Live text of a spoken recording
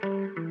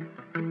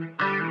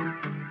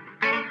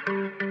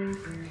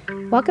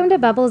Welcome to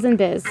Bubbles and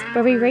Biz,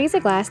 where we raise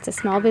a glass to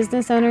small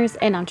business owners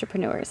and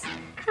entrepreneurs.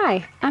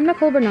 Hi, I'm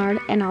Nicole Bernard,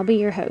 and I'll be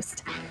your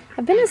host.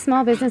 I've been a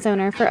small business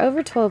owner for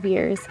over 12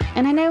 years,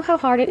 and I know how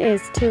hard it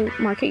is to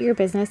market your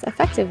business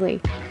effectively.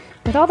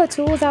 With all the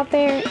tools out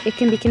there, it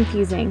can be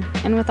confusing,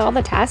 and with all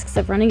the tasks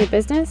of running a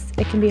business,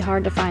 it can be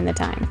hard to find the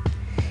time.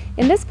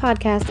 In this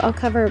podcast, I'll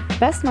cover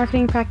best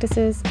marketing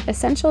practices,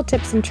 essential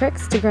tips and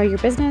tricks to grow your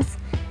business,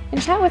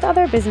 and chat with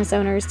other business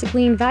owners to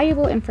glean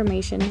valuable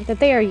information that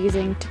they are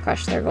using to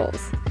crush their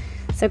goals.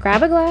 So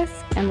grab a glass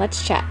and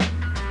let's chat.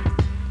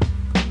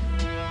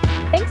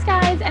 Thanks,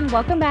 guys, and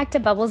welcome back to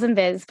Bubbles and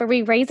Biz, where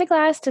we raise a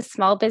glass to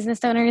small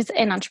business owners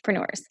and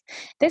entrepreneurs.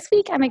 This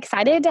week, I'm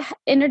excited to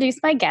introduce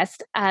my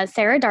guest,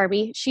 Sarah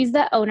Darby. She's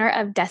the owner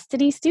of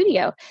Destiny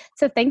Studio.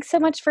 So thanks so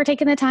much for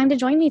taking the time to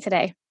join me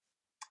today.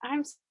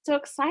 I'm so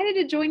excited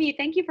to join you.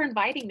 Thank you for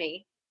inviting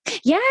me.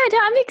 Yeah, no,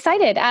 I'm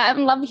excited. I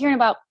love hearing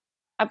about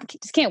I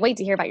just can't wait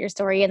to hear about your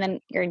story. And then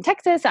you're in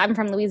Texas. I'm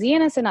from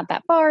Louisiana, so not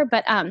that far.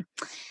 But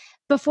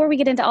before we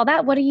get into all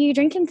that, what are you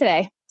drinking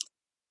today?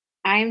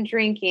 I'm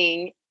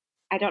drinking,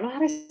 I don't know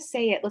how to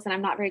say it. Listen,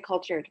 I'm not very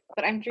cultured,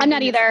 but I'm drinking. I'm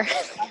not either.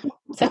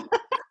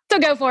 so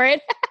go for it.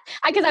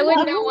 Because I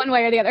wouldn't know one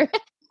way or the other.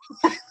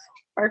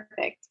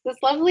 Perfect. This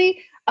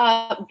lovely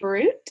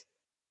Brut.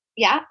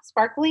 Yeah,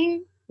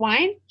 sparkling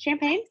wine,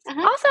 champagne.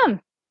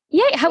 Awesome.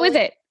 Yay. How is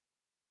it?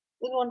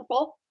 It's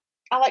wonderful.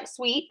 I like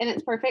sweet, and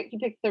it's perfect. You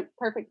picked the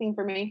perfect thing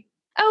for me.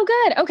 Oh,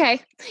 good.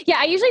 Okay. Yeah,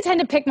 I usually tend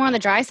to pick more on the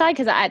dry side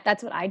because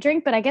that's what I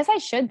drink. But I guess I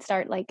should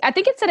start I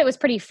think it said it was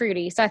pretty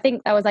fruity. So I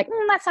think I was like,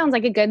 that sounds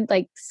like a good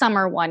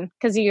summer one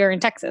because you're in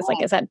Texas,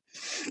 like I said.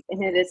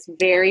 And it is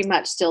very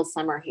much still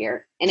summer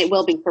here. And it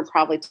will be for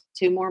probably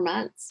 2 more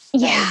months.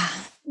 So.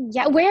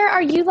 Yeah. Where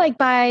are you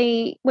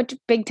by, which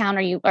big town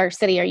or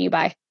city are you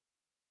by?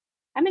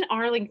 I'm in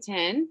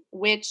Arlington,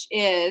 which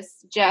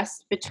is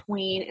just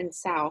between and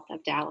south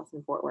of Dallas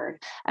and Fort Worth.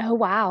 Oh,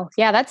 wow.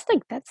 Yeah, that's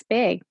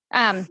big.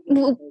 I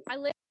live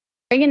in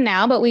Oregon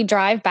now, but we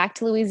drive back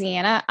to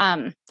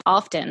Louisiana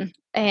often.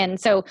 And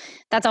so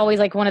that's always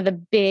one of the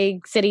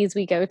big cities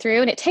we go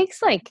through. And it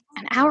takes an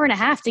hour and a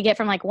half to get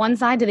from one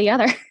side to the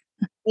other.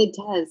 It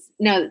does.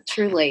 No,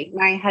 truly.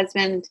 My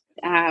husband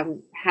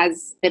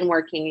has been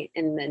working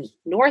in the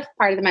north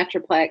part of the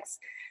Metroplex,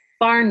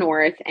 far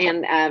north,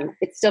 and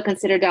it's still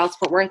considered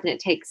Dallas-Fort Worth, and it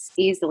takes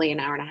easily an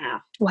hour and a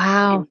half.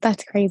 Wow,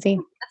 that's crazy.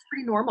 That's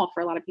pretty normal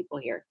for a lot of people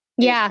here.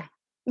 Yeah,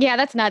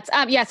 that's nuts.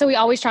 So we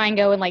always try and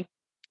go and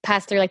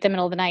pass through the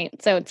middle of the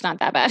night, so it's not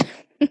that bad.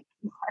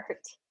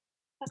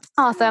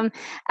 Awesome.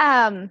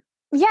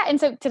 Yeah, and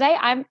so today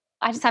I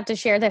just have to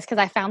share this because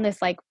I found this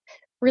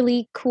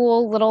really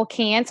cool little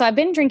can. So I've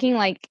been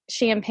drinking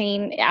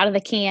champagne out of the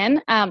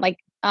can, on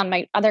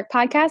my other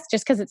podcast,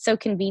 just because it's so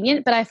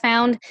convenient. But I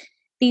found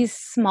these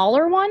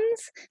smaller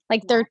ones,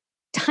 they're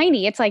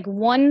tiny. It's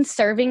one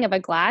serving of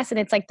a glass, and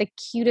it's the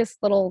cutest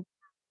little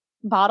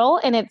bottle.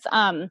 And it's,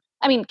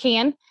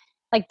 can,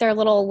 their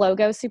little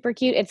logo, super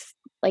cute. It's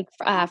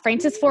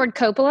Francis Ford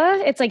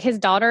Coppola. It's his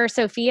daughter,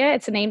 Sophia.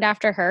 It's named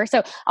after her.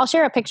 So I'll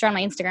share a picture on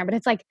my Instagram, but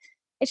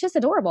it's just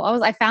adorable.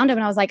 I found them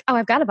and I was like, oh,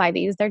 I've got to buy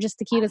these. They're just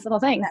the cutest little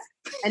things.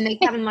 And they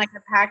come in a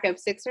pack of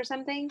 6 or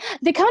something?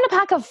 They come in a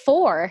pack of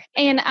 4.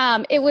 And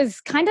it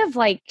was kind of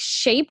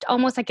shaped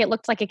almost like it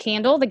looked like a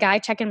candle. The guy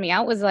checking me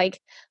out was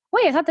like,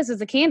 wait, I thought this was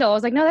a candle. I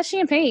was like, no, that's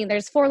champagne.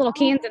 There's 4 little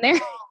cans in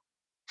there.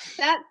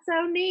 That's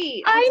so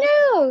neat. I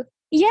know.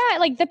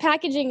 Yeah. The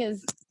packaging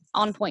is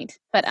on point,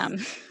 but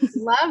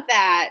love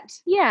that.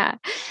 Yeah.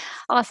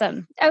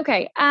 Awesome.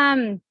 Okay.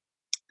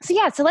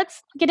 So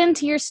let's get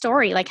into your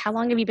story. How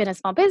long have you been a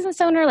small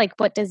business owner?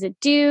 What does it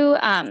do?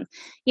 How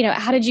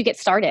did you get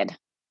started?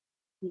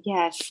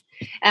 Yes.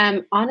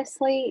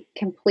 Honestly,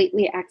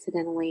 completely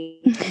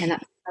accidentally and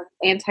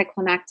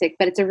anticlimactic,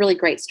 but it's a really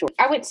great story.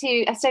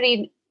 I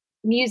studied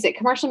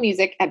commercial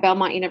music at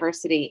Belmont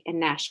University in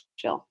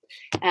Nashville.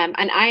 And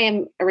I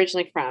am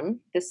originally from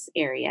this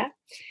area.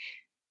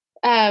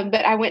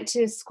 But I went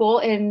to school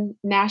in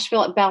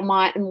Nashville at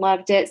Belmont and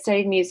loved it,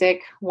 studied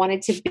music,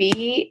 wanted to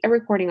be a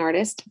recording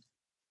artist.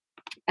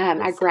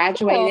 I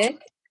graduated. Cool.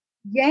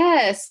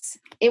 Yes,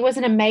 it was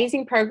an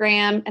amazing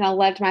program, and I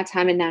loved my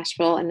time in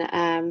Nashville,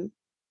 and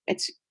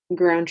it's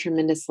grown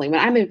tremendously. When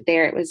I moved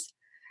there, it was,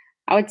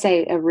 I would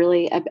say,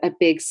 a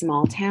big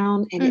small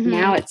town, and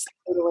now it's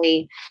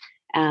totally,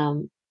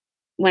 when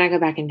I go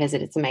back and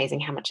visit, it's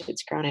amazing how much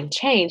it's grown and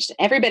changed.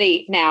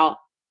 Everybody now,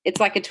 it's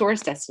like a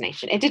tourist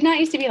destination. It did not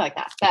used to be like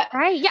that. But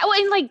right. Yeah.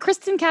 Well, and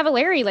Kristen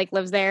Cavallari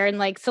lives there,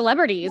 and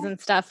celebrities and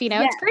stuff,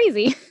 it's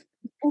crazy.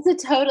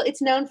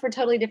 It's known for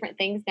totally different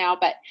things now,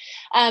 but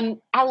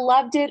I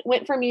loved it,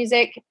 went for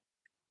music.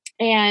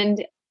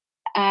 And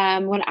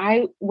when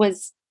I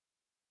was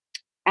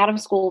out of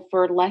school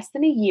for less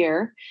than a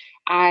year,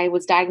 I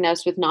was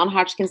diagnosed with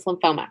non-Hodgkin's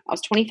lymphoma. I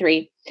was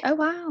 23. Oh,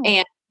 wow.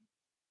 And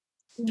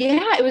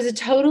yeah, it was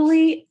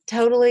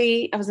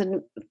I was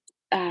in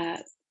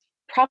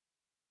probably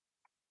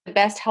the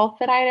best health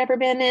that I had ever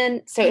been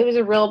in. So it was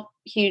a real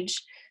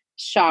huge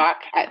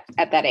shock at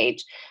that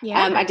age.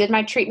 Yeah. I did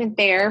my treatment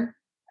there.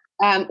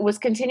 was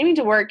continuing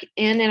to work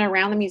in and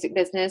around the music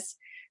business.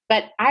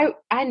 But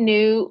I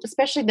knew,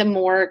 especially the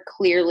more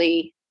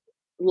clearly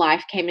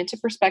life came into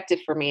perspective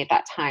for me at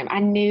that time, I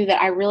knew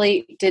that I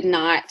really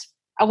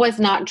I was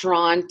not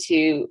drawn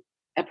to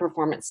a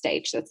performance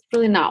stage. That's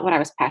really not what I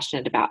was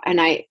passionate about.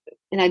 And I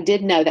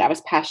did know that I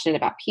was passionate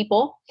about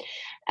people.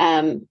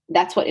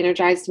 That's what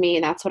energized me.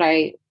 And that's what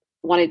I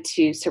wanted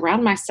to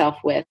surround myself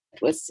with,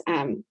 was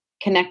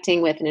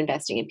connecting with and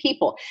investing in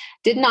people.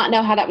 Did not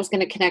know how that was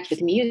going to connect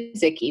with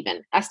music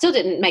even. I still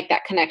didn't make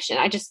that connection.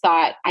 I just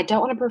thought, I don't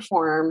want to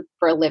perform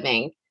for a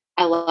living.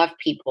 I love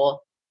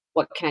people.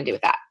 What can I do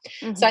with that?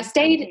 Mm-hmm. So I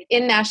stayed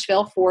in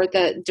Nashville for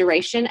the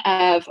duration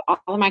of all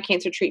of my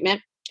cancer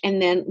treatment,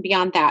 and then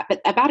beyond that.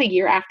 But about a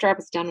year after I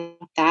was done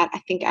with that, I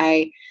think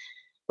I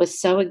was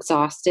so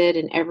exhausted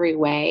in every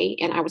way,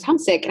 and I was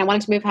homesick, and I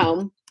wanted to move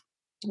home.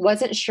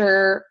 Wasn't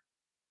sure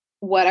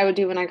what I would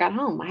do when I got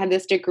home. I had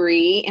this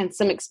degree and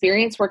some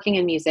experience working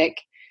in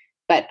music,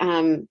 but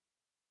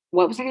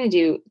what was I going to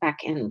do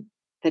back in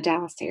the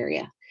Dallas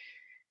area?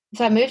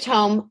 So I moved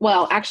home.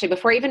 Well, actually,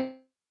 before I even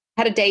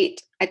had a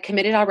date, I'd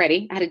committed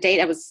already. I had a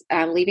date. I was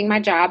leaving my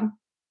job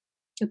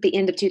at the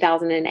end of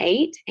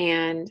 2008.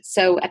 And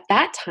so at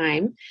that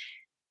time,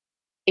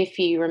 if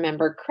you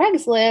remember,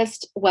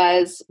 Craigslist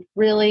was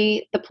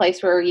really the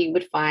place where you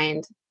would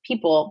find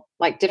people,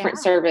 like different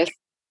services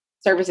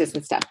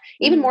and stuff.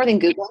 Even more than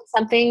Googling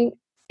something,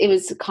 it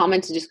was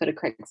common to just go to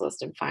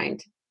Craigslist and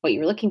find what you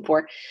were looking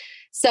for.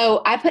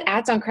 So I put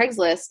ads on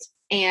Craigslist,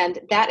 and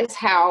that is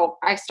how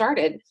I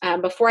started.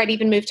 Before I'd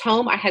even moved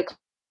home, I had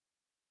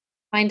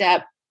lined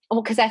up,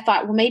 because I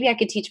thought, well, maybe I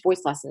could teach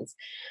voice lessons.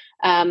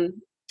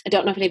 I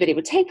don't know if anybody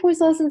would take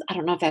voice lessons. I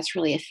don't know if that's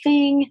really a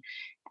thing.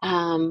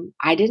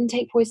 I didn't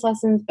take voice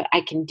lessons, but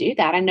I can do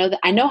that.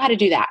 I know how to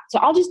do that. So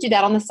I'll just do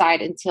that on the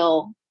side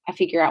until I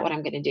figure out what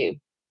I'm going to do.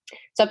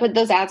 So I put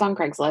those ads on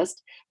Craigslist,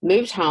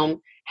 moved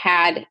home,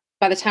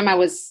 by the time I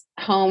was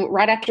home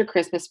right after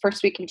Christmas,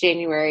 first week of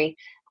January,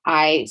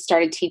 I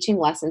started teaching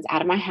lessons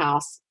out of my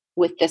house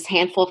with this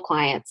handful of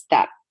clients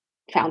that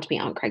found me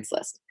on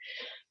Craigslist.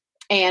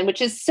 And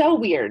which is so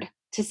weird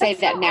to say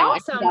that now.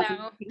 Awesome,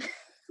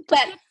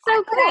 but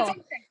so cool.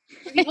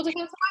 People to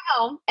come to my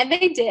home, and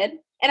they did.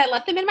 And I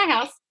let them in my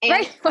house,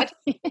 and, and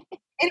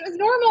it was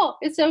normal.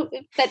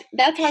 But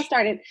that's how I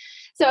started.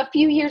 So a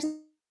few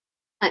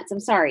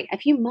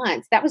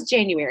months, that was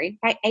January.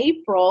 By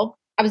April,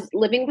 I was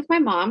living with my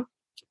mom.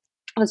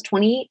 I was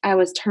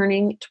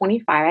turning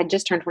 25. I had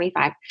just turned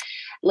 25,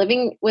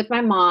 living with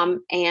my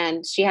mom,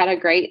 and she had a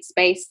great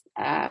space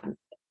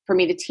for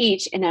me to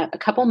teach. And a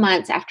couple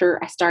months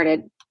after I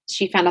started,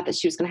 she found out that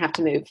she was going to have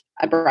to move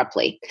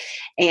abruptly.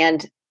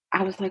 And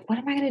I was like, what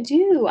am I going to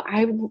do?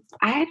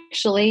 I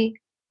actually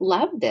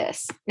love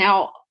this.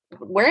 Now,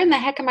 where in the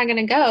heck am I going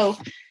to go?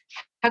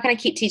 How can I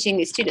keep teaching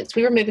these students?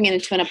 We were moving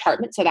into an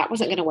apartment, so that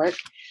wasn't going to work.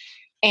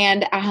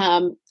 And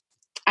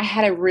I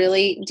had a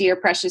really dear,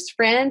 precious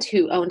friend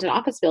who owned an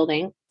office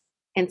building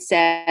and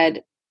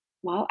said,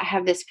 well, I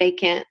have this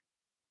vacant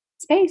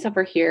space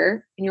over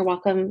here, and you're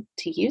welcome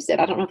to use it.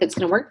 I don't know if it's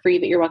going to work for you,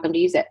 but you're welcome to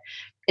use it.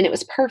 And it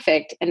was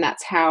perfect. And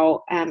that's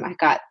how I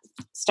got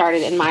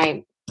started in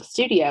my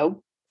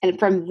studio. And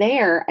from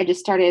there, I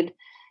just started,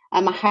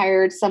 I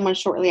hired someone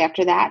shortly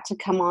after that to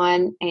come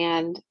on,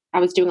 and I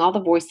was doing all the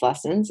voice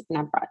lessons, and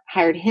I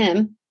hired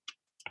him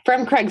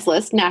from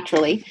Craigslist,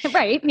 naturally.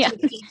 Right, yeah.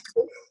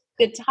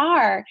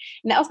 Guitar.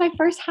 And that was my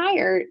first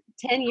hire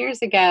 10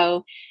 years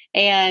ago.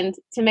 And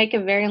to make a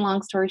very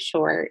long story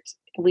short,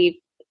 we've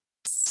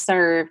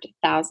served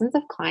thousands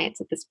of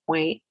clients at this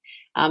point.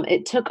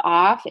 It took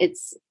off. It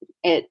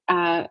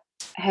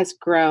has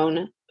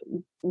grown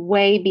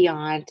way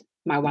beyond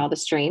my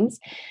wildest dreams.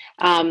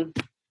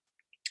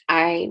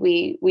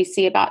 We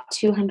see about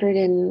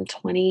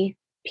 220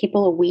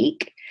 people a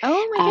week.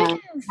 Oh my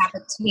goodness. We have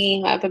a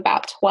team of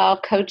about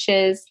 12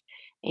 coaches,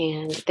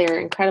 and they're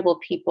incredible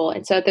people.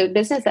 And so the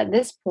business at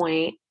this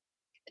point,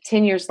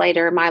 10 years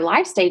later, my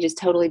life stage is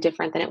totally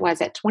different than it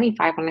was at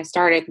 25 when I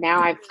started.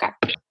 Now I've got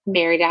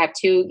married. I have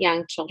 2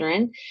 young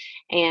children,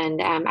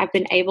 and I've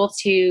been able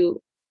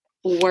to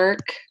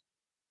work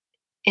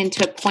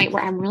into a point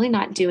where I'm really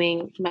not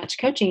doing much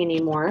coaching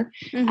anymore.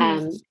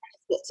 Mm-hmm.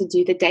 To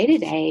do the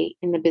day-to-day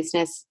in the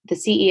business, the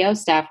CEO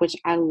stuff, which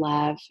I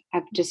love.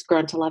 I've just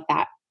grown to love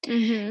that.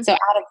 Mm-hmm. So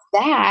out of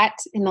that,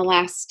 in the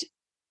last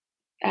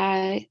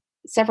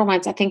several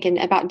months, I think in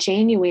about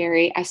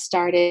January, I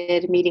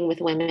started meeting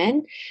with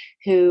women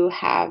who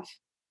have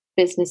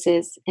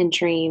businesses and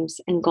dreams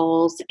and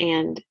goals,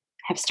 and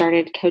have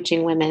started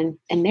coaching women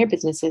in their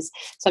businesses.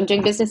 So I'm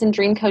doing business and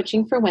dream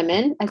coaching for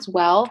women as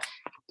well,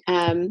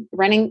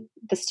 running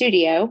the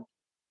studio,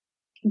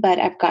 but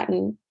I've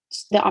gotten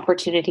the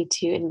opportunity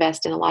to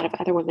invest in a lot of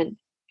other women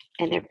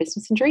and their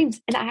business and dreams.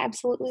 And I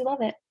absolutely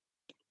love it.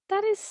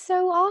 That is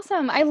so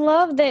awesome. I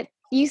love that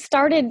you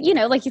started,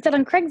 like you said,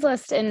 on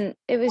Craigslist, and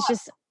it was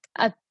just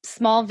a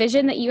small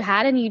vision that you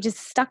had, and you just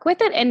stuck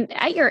with it. And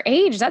at your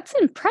age, that's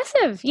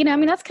impressive.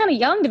 That's kind of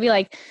young to be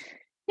like,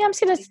 yeah, I'm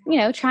just going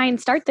to, try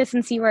and start this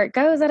and see where it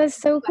goes. That is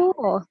so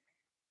cool.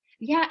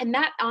 Yeah. And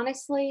that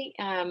honestly,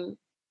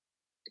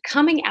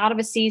 coming out of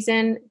a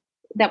season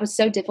that was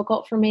so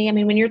difficult for me. I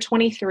mean, when you're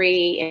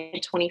 23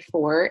 and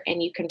 24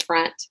 and you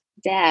confront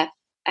death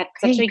at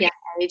such Right. a young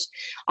age,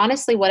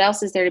 honestly, what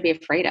else is there to be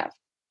afraid of?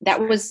 That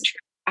was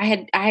I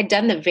had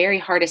done the very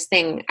hardest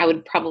thing I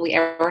would probably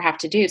ever have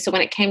to do. So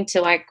when it came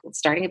to like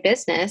starting a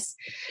business,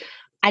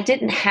 I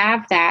didn't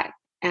have that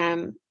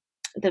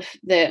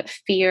the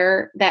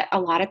fear that a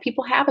lot of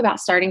people have about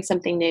starting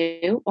something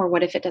new, or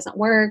what if it doesn't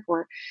work,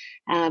 or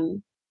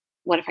um,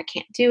 what if I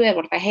can't do it?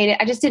 What if I hate it?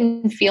 I just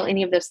didn't feel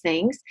any of those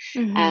things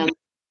Hmm. um,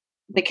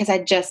 because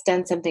I'd just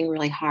done something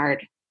really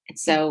hard. And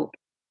so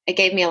it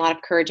gave me a lot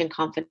of courage and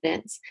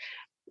confidence.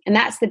 And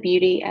that's the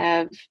beauty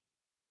of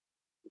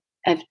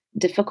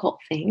difficult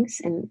things.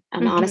 And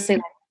honestly,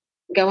 Hmm.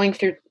 like going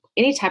through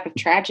any type of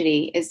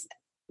tragedy is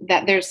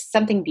that there's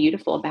something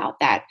beautiful about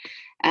that.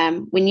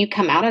 When you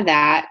come out of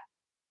that,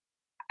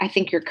 I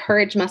think your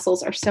courage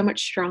muscles are so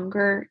much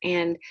stronger,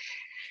 and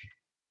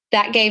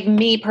that gave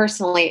me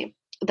personally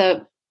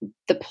the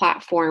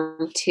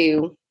platform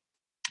to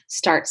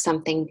start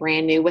something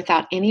brand new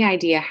without any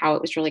idea how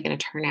it was really going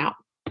to turn out.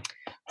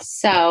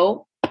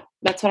 So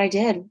that's what I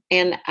did,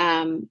 and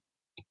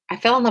I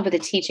fell in love with the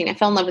teaching. I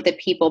fell in love with the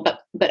people,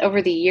 but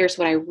over the years,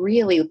 what I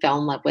really fell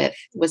in love with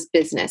was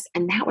business,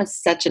 and that was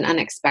such an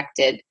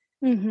unexpected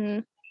Hmm.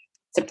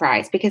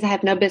 surprise because I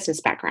have no business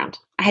background.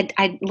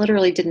 I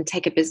literally didn't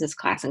take a business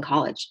class in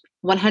college.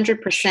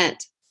 100%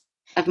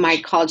 of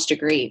my college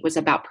degree was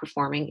about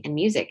performing and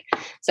music.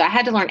 So I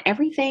had to learn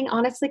everything,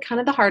 honestly, kind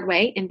of the hard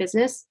way in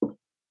business.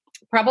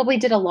 Probably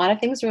did a lot of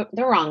things the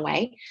wrong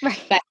way, Right.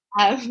 but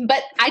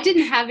I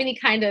didn't have any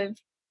kind of.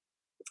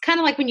 It's kind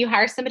of like when you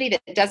hire somebody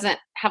that doesn't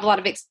have a lot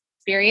of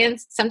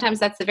experience. Sometimes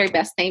that's the very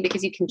best thing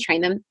because you can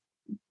train them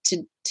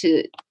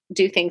to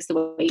do things the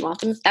way you want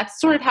them. That's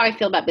sort of how I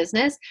feel about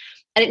business.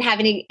 I didn't have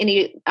any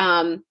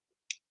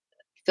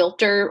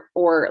filter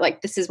or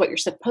like this is what you're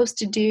supposed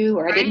to do,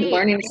 or I didn't Right.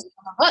 learn anything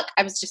from a book.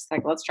 I was just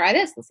like, let's try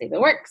this, let's see if it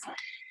works.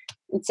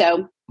 And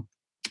so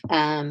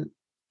um,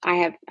 I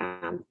have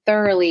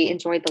thoroughly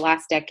enjoyed the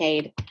last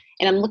decade,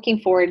 and I'm looking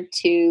forward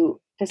to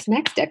this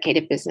next decade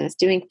of business,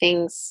 doing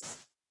things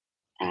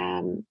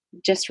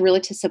just really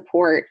to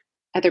support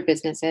other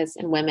businesses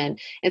and women.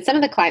 And some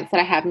of the clients that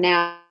I have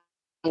now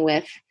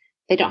with,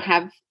 they don't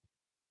have,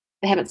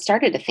 they haven't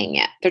started a thing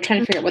yet. They're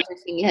trying to figure out what their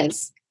thing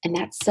is, and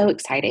that's so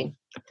exciting.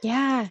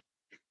 Yeah.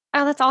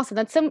 Oh, that's awesome.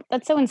 That's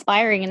so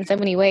inspiring in so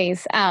many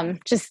ways.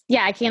 Just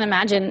yeah, I can't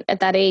imagine at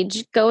that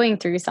age going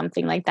through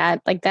something like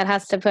that. Like that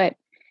has to put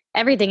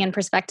everything in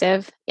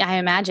perspective. Yeah, I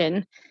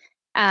imagine.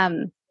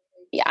 Um,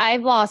 yeah,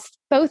 I've lost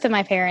both of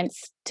my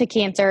parents to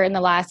cancer in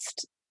the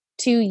last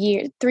 2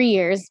 years, 3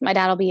 years. My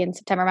dad will be in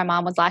September. My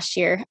mom was last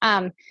year.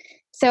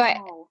 So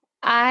Oh,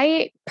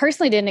 I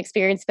personally didn't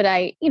experience,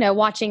 but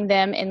watching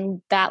them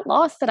and that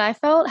loss that I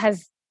felt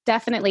has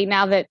definitely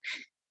now that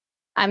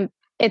I'm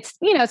it's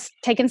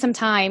taken some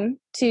time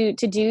to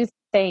do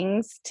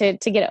things to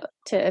get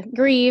to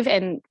grieve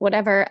and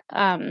whatever.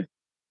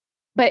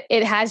 But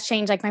it has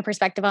changed like my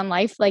perspective on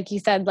life. Like you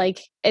said, like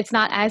it's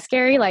not as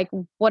scary. Like,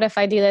 what if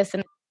I do this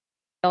and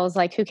I was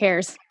like, who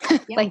cares? yeah,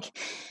 Like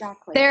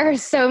exactly. there are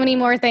so many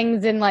more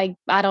things than like,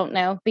 I don't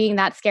know, being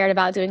that scared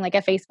about doing like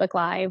a Facebook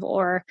Live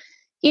or,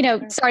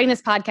 starting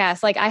this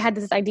podcast. Like I had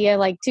this idea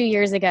like 2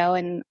 years ago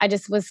and I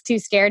just was too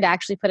scared to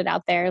actually put it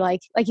out there.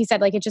 Like you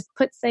said, like it just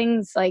puts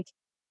things like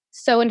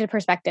so into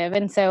perspective.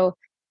 And so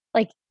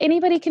like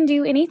anybody can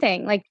do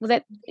anything like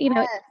that,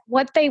 Yes,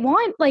 what they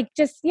want. Like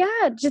just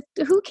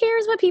who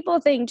cares what people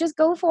think? Just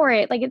go for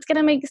it. Like it's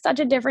gonna make such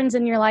a difference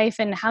in your life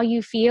and how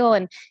you feel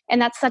and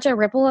that's such a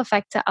ripple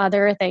effect to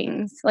other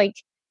things. Like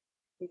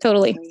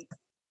totally. exactly.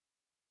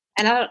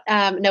 And I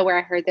don't know where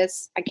I heard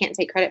this. I can't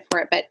take credit for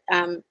it, but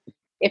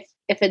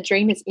if a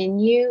dream is in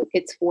you,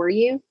 it's for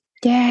you,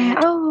 and Yeah.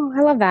 Oh,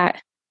 I love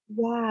that.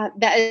 yeah,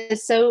 that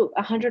is so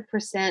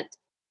 100%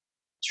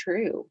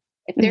 true.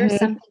 If there's Mhm.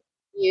 something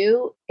for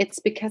you, it's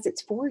because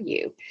it's for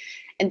you.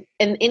 And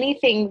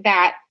anything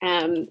that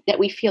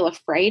we feel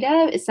afraid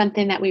of is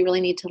something that we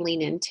really need to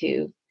lean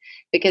into,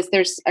 because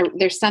there's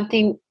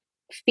something.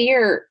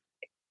 Fear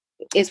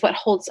is what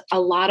holds a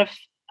lot of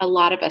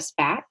us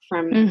back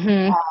from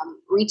Mhm.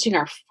 reaching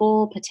our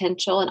full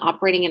potential and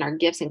operating in our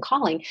gifts and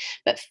calling.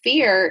 But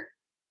fear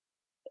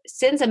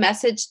sends a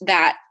message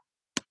that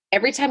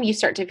every time you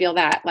start to feel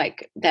that,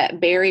 like that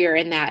barrier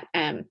and that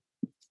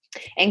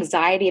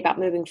anxiety about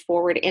moving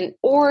forward, and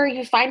or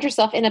you find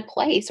yourself in a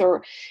place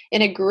or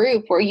in a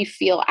group where you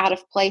feel out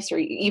of place, or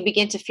you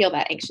begin to feel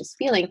that anxious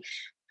feeling,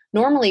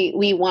 normally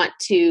we want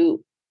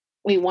to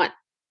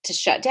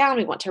shut down,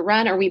 we want to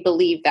run, or we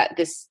believe that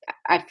this,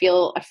 I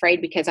feel afraid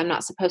because I'm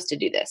not supposed to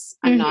do this,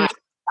 Mhm.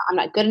 I'm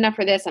not good enough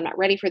for this, I'm not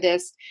ready for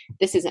this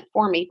isn't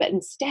for me. But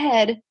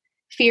instead,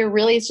 fear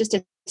really is just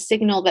a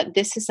signal that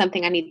this is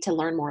something I need to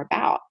learn more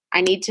about.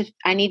 I need to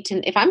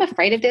if I'm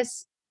afraid of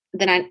this,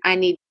 then I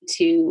need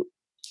to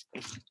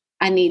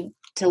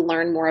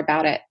learn more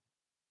about it,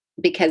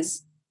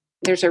 because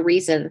there's a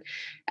reason.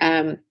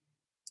 um,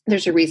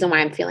 there's a reason why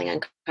I'm feeling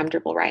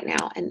uncomfortable right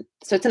now. And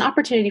so it's an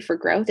opportunity for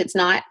growth. It's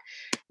not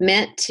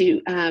meant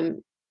to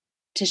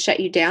shut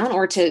you down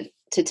or to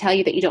tell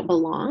you that you don't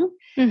belong.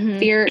 Mm-hmm.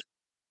 Fear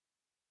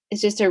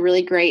is just a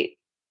really great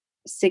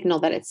signal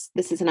that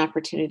this is an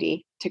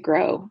opportunity to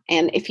grow.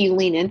 And if you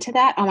lean into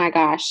that, oh my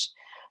gosh,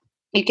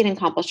 you can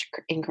accomplish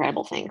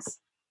incredible things.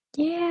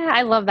 Yeah,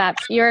 I love that.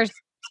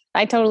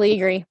 I totally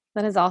agree.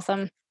 That is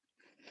awesome.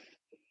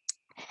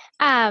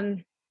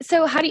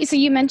 So so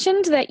you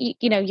mentioned that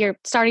you're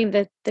starting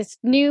this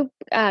new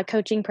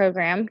coaching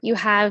program. You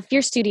have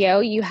your studio,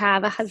 you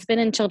have a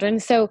husband and children.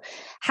 So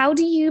how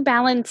do you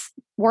balance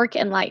work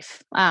and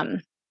life?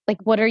 Like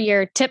what are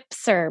your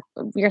tips or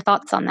your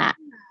thoughts on that?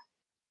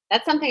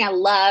 That's something I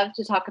love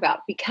to talk about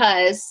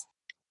because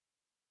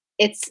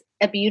it's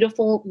a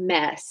beautiful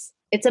mess.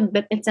 It's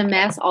a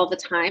mess all the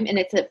time.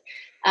 And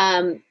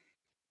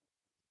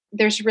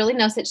there's really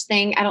no such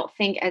thing, I don't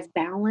think, as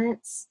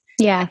balance.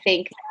 Yeah. I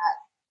think that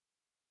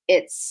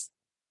it's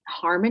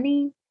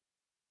harmony.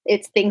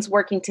 It's things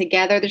working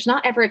together. There's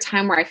not ever a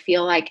time where I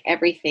feel like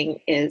everything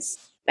is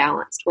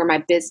balanced, where my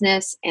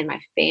business and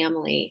my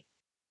family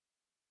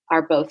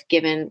are both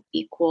given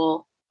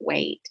equal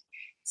weight.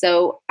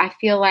 So I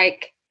feel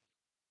like,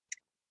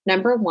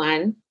 number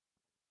one,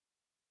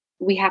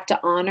 we have to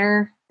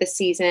honor the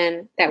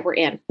season that we're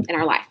in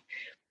our life.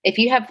 If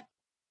you have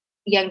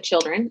young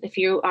children, if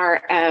you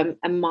are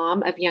a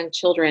mom of young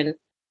children,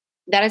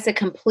 that is a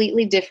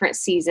completely different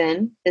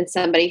season than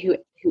somebody who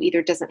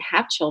either doesn't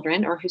have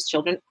children or whose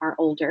children are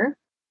older.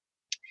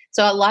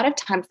 So a lot of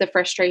times the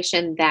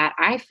frustration that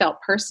I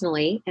felt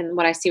personally, and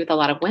what I see with a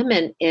lot of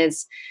women,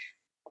 is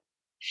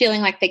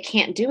feeling like they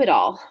can't do it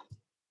all.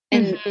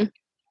 And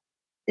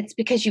it's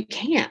because you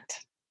can't.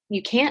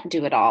 You can't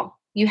do it all.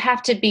 You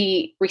have to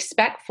be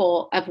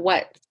respectful of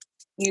what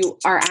you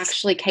are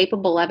actually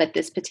capable of at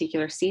this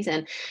particular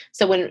season.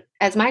 So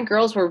as my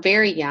girls were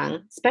very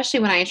young, especially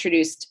when I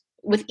introduced,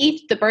 with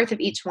the birth of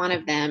each one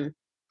of them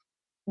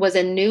was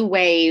a new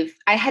wave.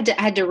 I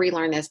had to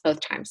relearn this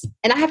both times.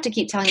 And I have to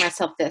keep telling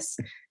myself this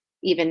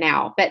even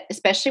now, but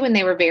especially when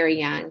they were very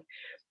young,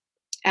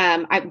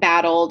 I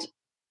battled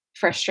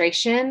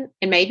frustration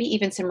and maybe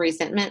even some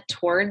resentment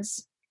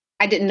towards,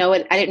 I didn't know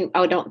it. I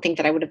don't think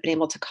that I would have been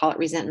able to call it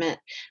resentment,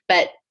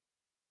 but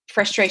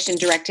frustration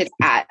directed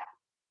at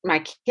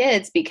my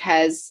kids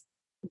because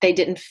they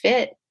didn't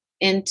fit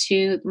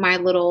into my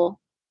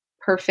little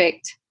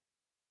perfect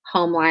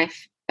home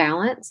life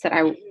balance that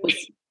I was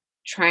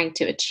trying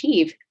to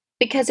achieve,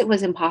 because it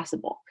was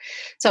impossible.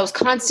 So I was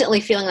constantly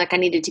feeling like I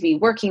needed to be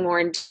working more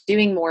and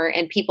doing more,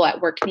 and people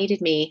at work needed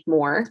me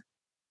more.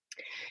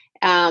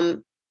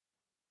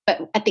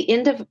 But at the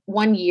end of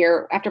 1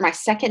 year, after my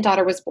second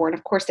daughter was born,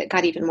 of course, it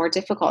got even more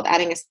difficult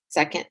adding a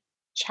second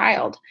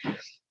child.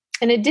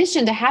 In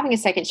addition to having a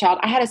second child,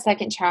 I had a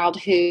second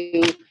child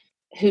who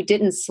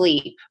didn't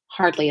sleep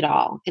hardly at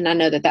all. And I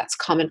know that that's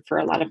common for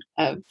a lot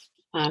of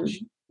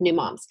new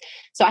moms.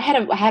 So I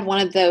had one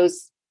of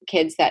those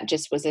kids that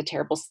just was a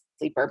terrible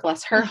sleeper.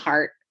 Bless her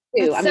heart.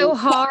 Too. It's so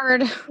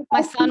hard.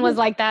 My son was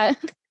like that.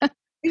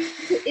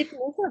 It's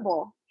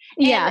miserable.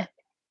 Yeah.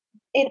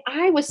 And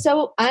I was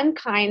so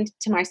unkind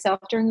to myself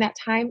during that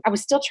time. I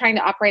was still trying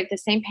to operate at the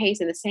same pace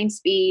and the same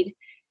speed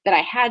that I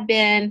had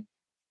been.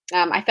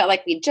 I felt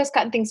like we'd just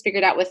gotten things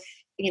figured out with,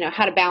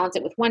 how to balance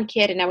it with one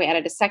kid. And now we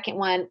added a second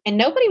one, and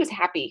nobody was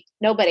happy.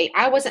 Nobody.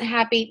 I wasn't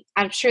happy.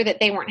 I'm sure that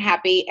they weren't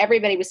happy.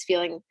 Everybody was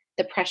feeling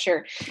the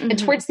pressure. And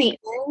towards the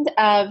end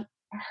of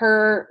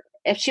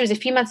if she was a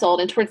few months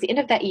old, and towards the end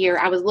of that year,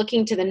 I was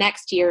looking to the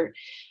next year,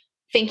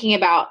 thinking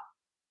about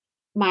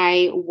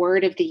my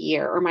word of the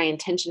year or my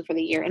intention for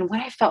the year. And what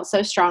I felt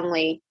so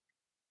strongly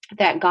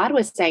that God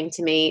was saying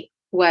to me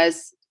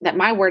was that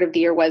my word of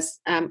the year was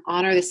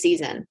honor the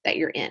season that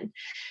you're in.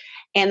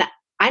 And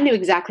I knew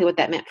exactly what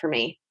that meant for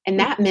me. And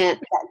that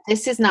meant that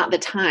this is not the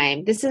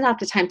time. This is not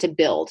the time to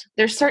build.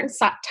 There's certain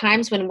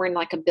times when we're in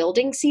like a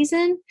building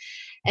season.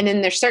 And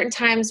then there's certain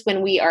times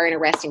when we are in a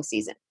resting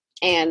season.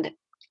 And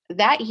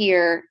that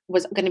year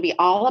was going to be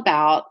all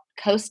about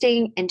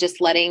coasting and just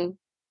letting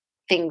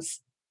things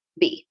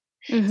be.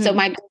 So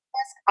my business,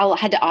 I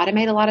had to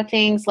automate a lot of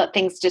things, let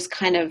things just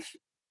kind of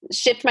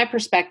shift my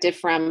perspective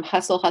from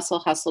hustle, hustle,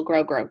 hustle,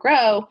 grow, grow,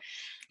 grow,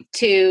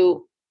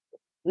 to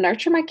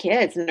nurture my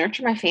kids and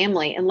nurture my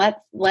family, and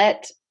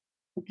let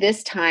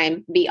this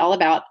time be all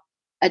about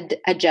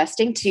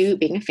adjusting to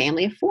being a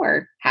family of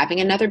 4, having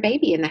another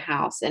baby in the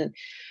house. And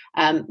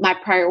my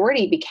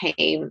priority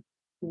became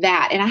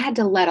that. And I had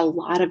to let a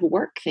lot of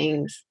work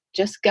things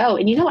just go.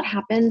 And you know what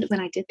happened when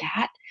I did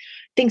that?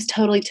 Things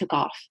totally took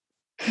off.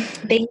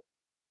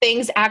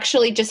 Things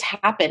actually just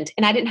happened,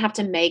 and I didn't have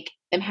to make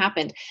them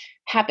happen.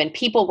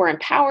 People were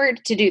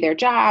empowered to do their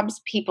jobs.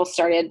 People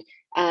started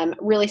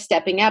really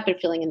stepping up and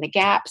filling in the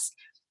gaps,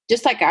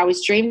 just like I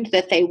always dreamed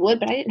that they would,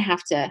 but I didn't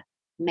have to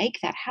make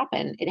that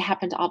happen. It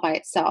happened all by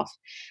itself.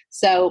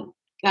 So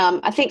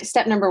I think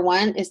step number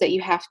one is that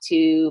you have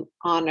to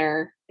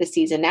honor the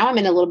season. Now I'm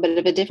in a little bit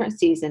of a different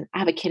season. I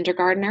have a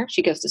kindergartner.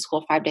 She goes to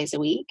school 5 days a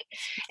week.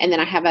 And then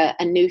I have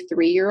a new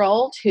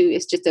 3-year-old who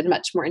is just a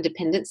much more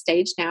independent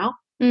stage now.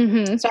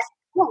 Mm-hmm. So I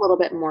do a little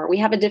bit more. We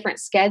have a different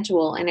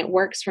schedule, and it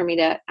works for me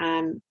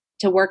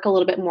to work a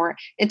little bit more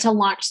and to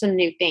launch some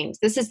new things.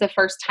 This is the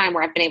first time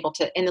where I've been able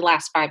to, in the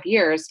last 5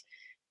 years,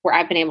 where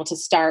I've been able to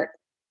start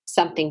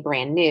something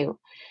brand new.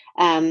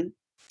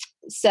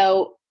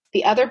 So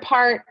the other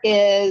part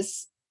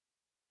is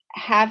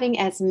having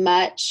as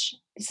much,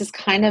 this is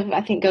kind of,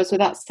 I think goes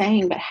without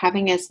saying, but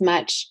having as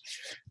much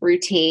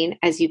routine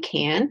as you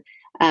can.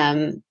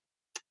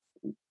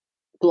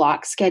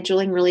 Block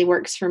scheduling really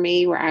works for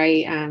me, where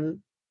I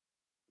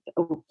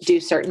do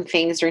certain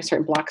things during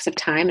certain blocks of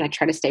time, and I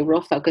try to stay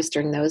real focused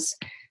during those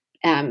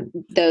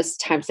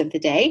times of the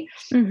day.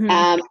 Mm-hmm.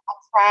 I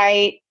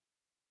try,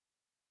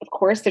 of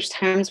course, there's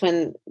times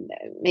when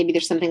maybe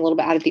there's something a little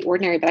bit out of the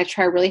ordinary, but I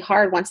try really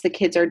hard once the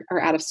kids are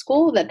out of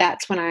school,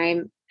 that's when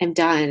I'm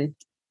done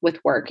with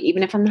work.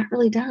 Even if I'm not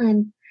really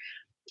done,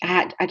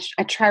 I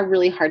try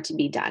really hard to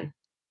be done.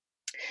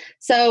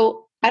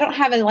 So I don't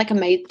have any like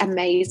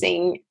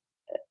amazing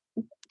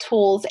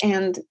tools,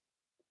 and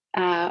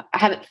I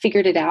haven't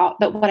figured it out,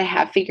 but what I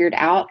have figured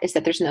out is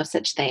that there's no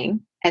such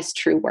thing as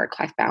true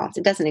work-life balance.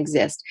 It doesn't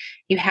exist.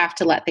 You have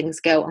to let things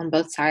go on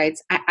both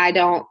sides. I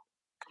don't,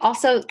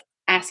 also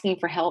asking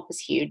for help is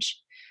huge.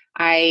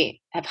 I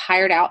have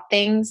hired out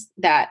things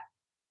that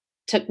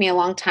took me a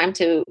long time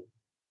to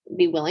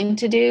be willing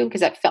to do,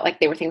 because I felt like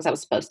they were things I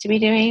was supposed to be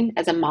doing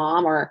as a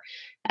mom or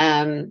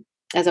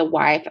as a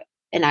wife.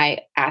 And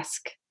I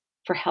ask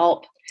for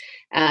help.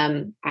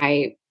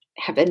 I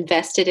have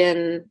invested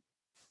in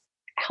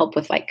help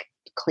with like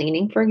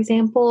cleaning, for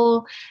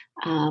example.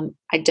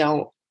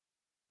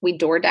 We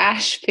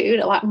DoorDash food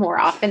a lot more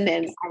often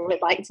than I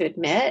would like to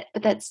admit,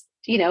 but that's,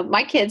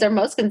 my kids are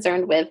most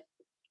concerned with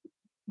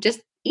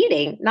just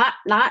eating, not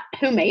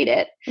who made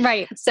it.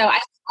 Right. So I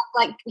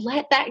like,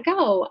 let that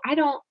go. I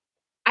don't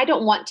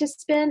want to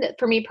spend,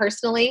 for me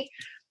personally,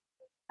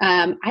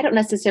 I don't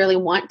necessarily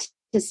want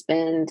to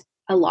spend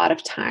a lot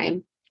of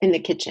time in the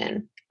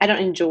kitchen. I don't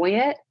enjoy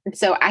it. And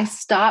so I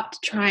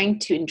stopped trying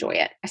to enjoy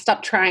it. I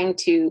stopped trying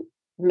to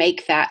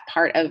make that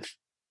part of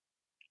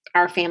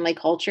our family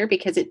culture,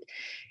 because it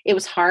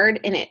was hard,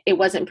 and it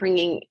wasn't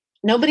bringing,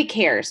 nobody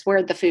cares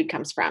where the food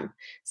comes from.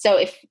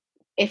 So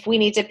if we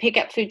need to pick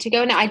up food to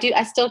go, now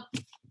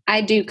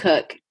I do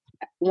cook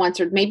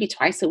once or maybe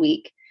twice a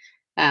week.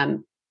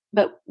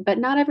 But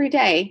not every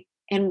day.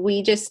 And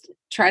we just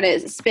try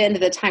to spend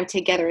the time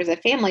together as a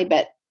family,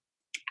 but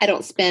I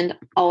don't spend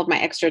all of my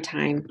extra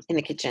time in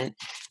the kitchen.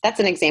 That's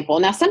an example.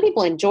 Now, some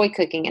people enjoy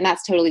cooking, and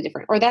that's totally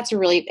different, or that's a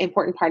really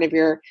important part of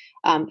your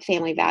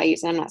family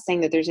values. And I'm not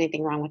saying that there's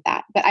anything wrong with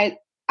that, but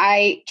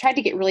I tried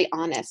to get really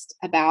honest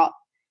about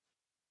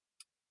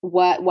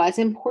what was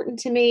important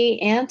to me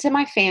and to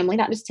my family,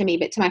 not just to me,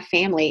 but to my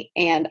family,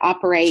 and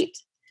operate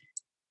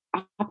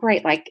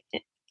like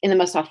in the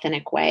most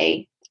authentic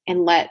way,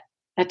 and let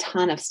a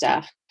ton of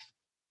stuff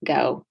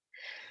go.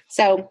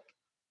 So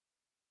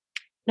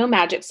no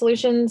magic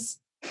solutions,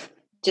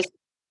 just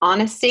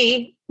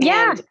honesty.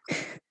 Yeah.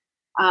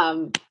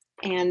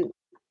 And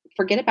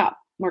forget about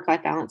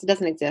work-life balance. It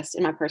doesn't exist,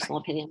 in my personal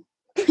opinion.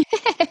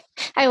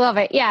 I love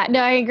it. Yeah, no,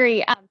 I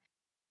agree.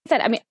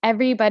 I mean,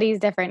 everybody's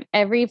different.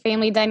 Every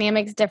family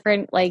dynamic's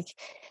different. Like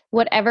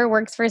whatever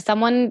works for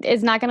someone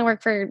is not going to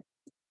work for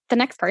the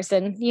next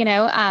person,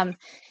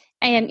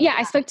 And yeah,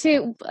 I spoke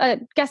to a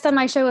guest on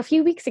my show a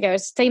few weeks ago.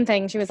 Same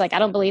thing. She was like, I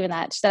don't believe in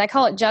that. She said, I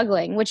call it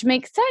juggling, which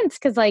makes sense,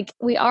 because like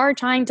we are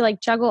trying to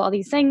like juggle all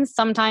these things.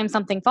 Sometimes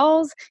something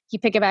falls, you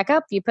pick it back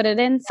up, you put it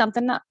in,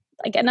 something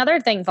like another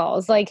thing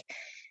falls. Like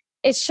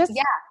it's just,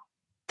 yeah.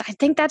 I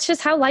think that's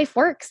just how life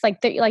works.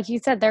 Like like you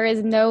said, there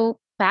is no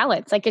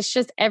balance. Like it's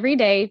just every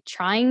day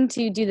trying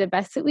to do the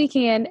best that we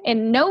can,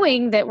 and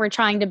knowing that we're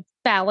trying to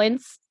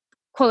balance,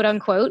 quote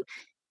unquote,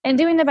 and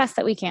doing the best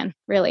that we can,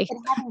 really. And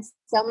having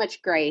so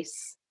much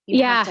grace.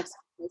 You have to have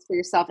grace for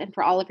yourself and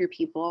for all of your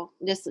people.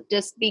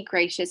 Just be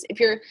gracious. If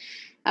you're,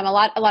 a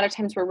lot of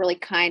times we're really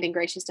kind and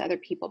gracious to other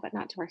people, but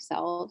not to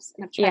ourselves.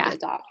 And I've tried to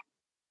adopt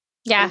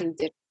something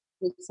different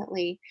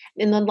recently.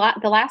 And the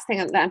last thing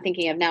that I'm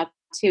thinking of now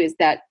too is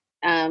that,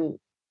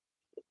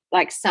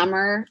 like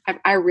summer,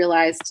 I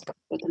realized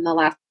within the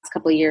last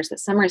couple of years that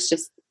summer is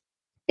just,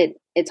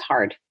 it's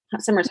hard.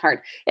 Summer's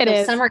hard.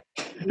 Summer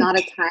is not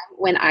a time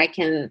when I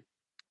can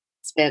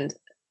spend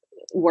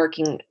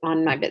working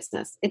on my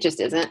business. It just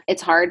isn't.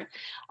 It's hard.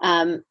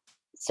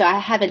 So I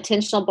have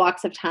intentional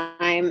blocks of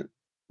time,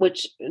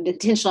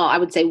 I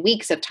would say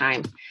weeks of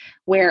time,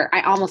 where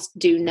I almost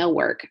do no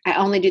work. I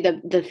only do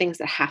the things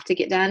that have to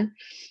get done,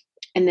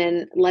 and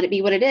then let it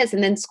be what it is.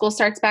 And then school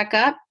starts back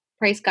up,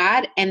 praise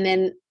God. And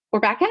then we're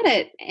back at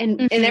it,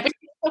 and everything's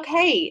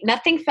okay.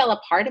 Nothing fell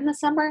apart in the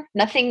summer.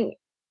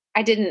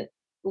 I didn't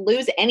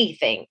lose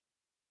anything.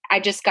 I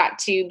just got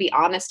to be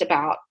honest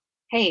about,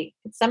 hey,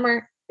 it's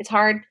summer. It's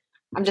hard.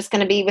 I'm just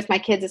going to be with my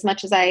kids as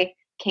much as I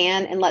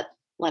can, and let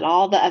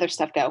all the other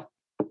stuff go.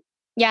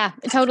 Yeah,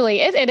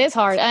 totally. It is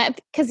hard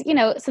because,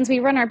 since we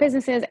run our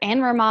businesses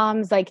and we're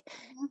moms, like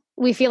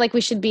we feel like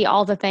we should be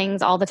all the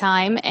things all the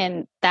time.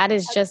 And that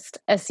is just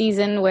a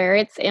season where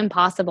it's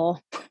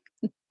impossible.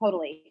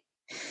 Totally.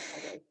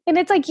 And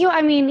it's like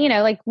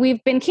like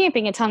we've been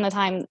camping a ton of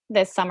time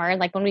this summer.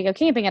 Like when we go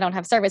camping, I don't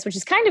have service, which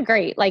is kind of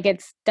great. Like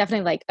it's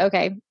definitely like,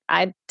 okay,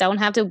 I don't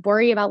have to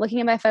worry about looking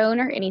at my phone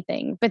or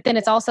anything. But then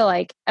it's also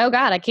like, oh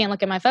God, I can't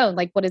look at my phone.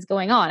 Like what is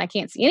going on? I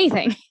can't see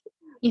anything,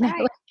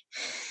 Right.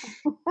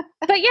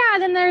 But yeah,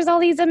 then there's all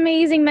these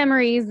amazing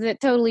memories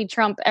that totally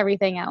trump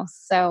everything else.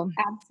 So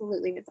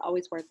Absolutely. It's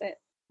always worth it.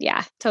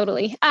 yeah,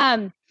 totally.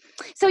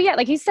 So yeah,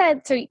 like you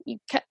said, so you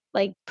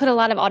like put a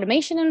lot of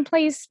automation in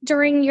place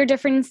during your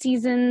different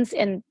seasons,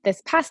 and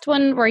this past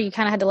one where you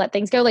kind of had to let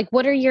things go. Like,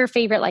 what are your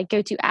favorite like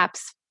go-to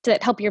apps to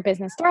help your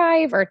business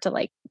thrive, or to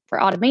like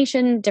for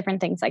automation,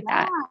 different things like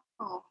that?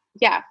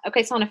 Yeah.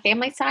 Okay. So on a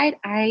family side,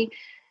 I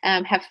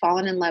have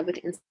fallen in love with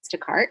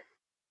Instacart.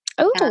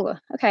 Oh,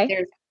 okay.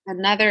 There's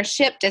another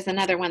Shipt is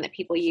another one that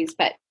people use,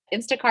 but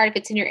Instacart, if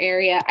it's in your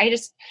area,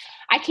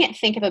 I can't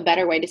think of a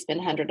better way to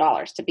spend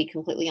 $100, to be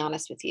completely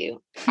honest with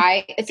you.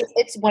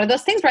 It's one of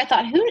those things where I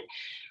thought,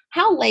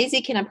 how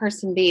lazy can a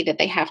person be that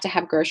they have to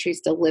have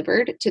groceries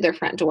delivered to their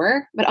front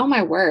door? But oh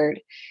my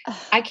word,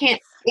 I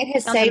can't, it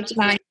has saved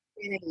my,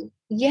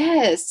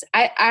 yes,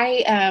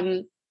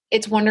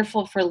 it's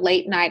wonderful for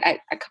late night.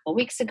 A couple of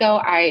weeks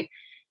ago, I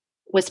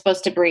was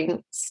supposed to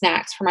bring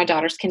snacks for my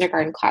daughter's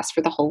kindergarten class for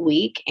the whole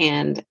week.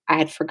 And I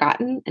had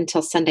forgotten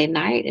until Sunday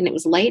night, and it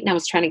was late and I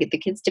was trying to get the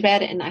kids to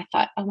bed. And I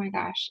thought, oh my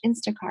gosh,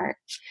 Instacart.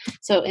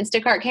 So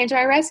Instacart came to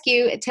my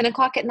rescue at 10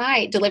 o'clock at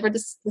night, delivered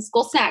the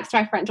school snacks to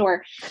my front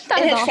door.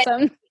 That is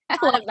awesome. I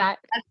love that.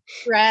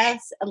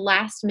 Stress,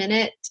 last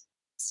minute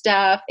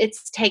stuff.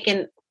 It's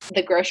taken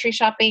the grocery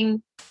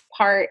shopping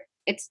part.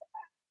 It's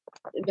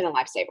been a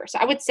lifesaver. So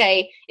I would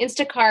say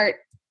Instacart,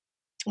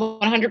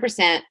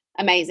 100%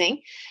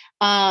 amazing.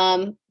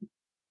 DoorDash,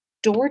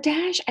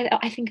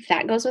 I think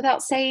that goes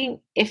without saying.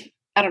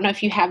 I don't know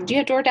if do you have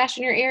DoorDash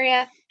in your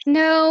area?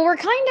 No, we're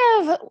kind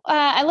of,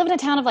 I live in a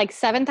town of like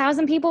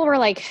 7,000 people. We're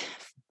like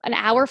an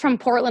hour from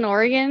Portland,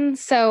 Oregon.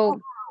 So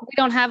we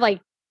don't have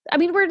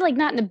we're like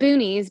not in the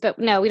boonies, but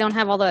no, we don't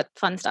have all the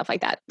fun stuff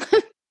like that.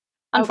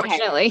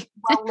 Unfortunately. Okay.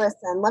 Well,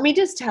 listen, let me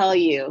just tell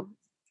you,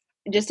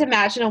 just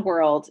imagine a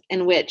world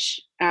in which,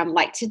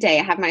 like today,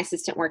 I have my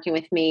assistant working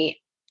with me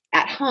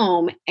at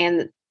home,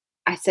 and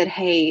I said,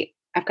 hey,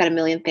 I've got a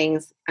million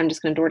things. I'm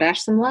just going to DoorDash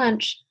some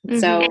lunch. Mm-hmm.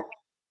 So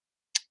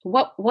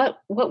what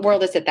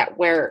world is it that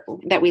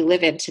we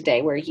live in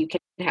today, where you can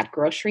have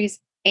groceries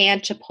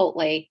and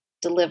Chipotle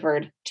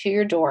delivered to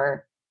your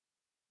door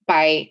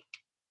by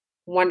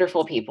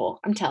wonderful people?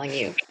 I'm telling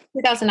you,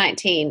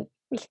 2019,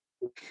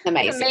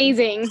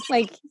 amazing.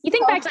 Like you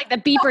think back to like the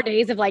beeper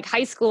days of like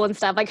high school and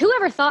stuff. Like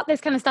whoever thought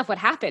this kind of stuff would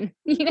happen?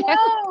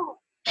 No,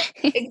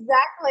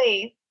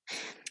 exactly.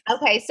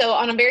 Okay, so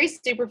on a very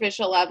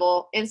superficial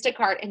level,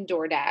 Instacart and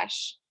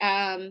DoorDash.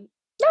 No,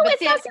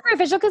 it's not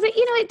superficial because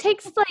it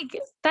takes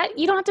like that.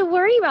 You don't have to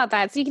worry about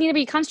that. So you can either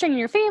be concentrating on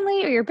your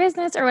family or your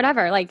business or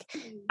whatever. Like,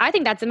 I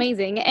think that's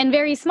amazing and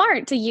very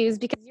smart to use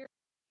because you're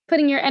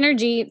putting your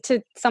energy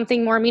to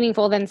something more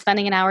meaningful than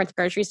spending an hour at the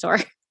grocery store.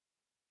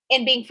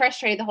 And being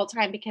frustrated the whole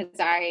time because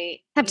I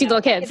have two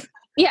little kids.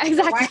 Yeah,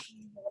 exactly.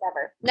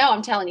 Whatever. No,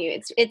 I'm telling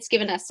you, it's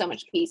given us so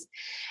much peace.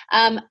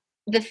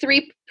 The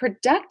 3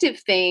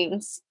 productive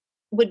things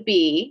would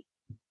be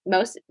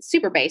most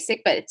super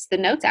basic, but it's the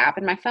Notes app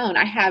in my phone.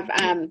 I have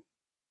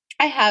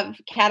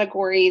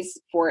categories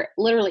for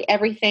literally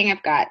everything.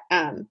 I've got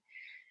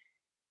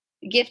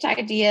gift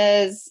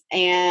ideas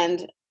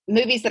and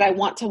movies that I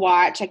want to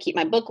watch. I keep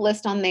my book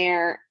list on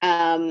there.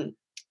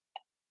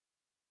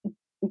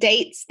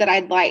 Dates that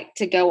I'd like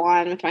to go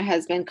on with my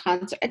husband,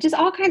 concert, just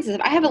all kinds of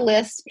stuff. I have a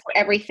list for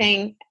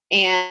everything,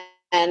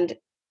 and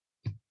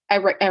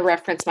I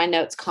reference my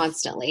notes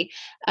constantly.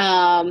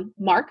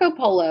 Marco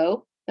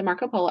Polo, the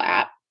Marco Polo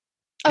app.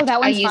 Oh, that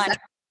one's fun.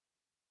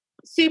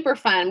 Super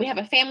fun. We have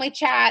a family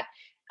chat,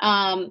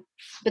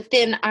 but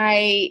then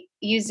I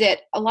use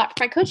it a lot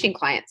for my coaching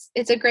clients.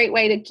 It's a great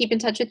way to keep in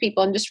touch with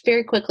people and just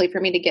very quickly for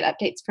me to get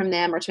updates from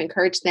them or to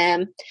encourage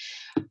them.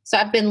 So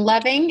I've been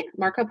loving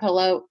Marco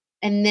Polo.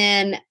 And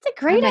then it's a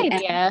great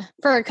idea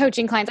for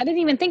coaching clients. I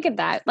didn't even think of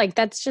that. Like,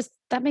 that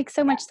makes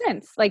so much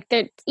sense. Like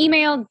the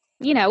email,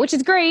 which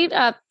is great,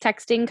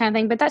 texting kind of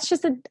thing, but that's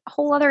just a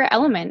whole other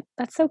element.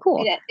 That's so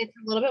cool. It's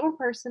a little bit more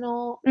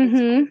personal.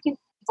 Mm-hmm.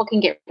 People can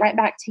get right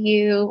back to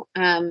you.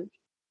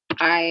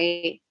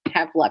 I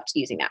have loved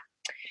using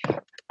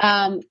that.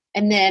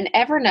 And then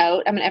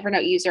Evernote, I'm an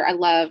Evernote user. I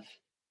love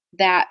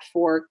that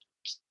for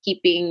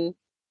keeping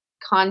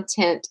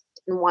content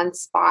in one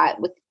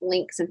spot with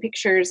links and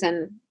pictures,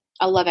 and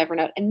I love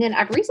Evernote. And then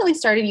I've recently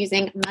started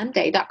using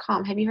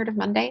Monday.com. Have you heard of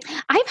Monday?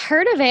 I've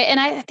heard of it. And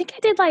I think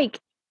I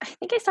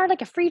started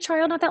like a free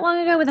trial not that long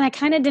ago, but then I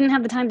kind of didn't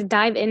have the time to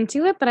dive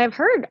into it, but I've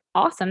heard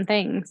awesome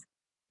things.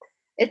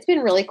 It's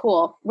been really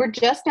cool. We're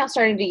just now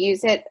starting to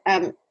use it.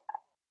 I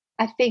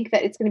think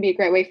that it's going to be a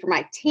great way for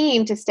my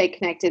team to stay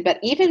connected, but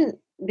even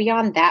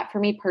beyond that, for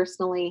me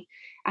personally,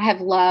 I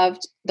have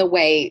loved the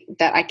way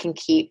that I can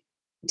keep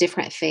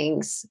different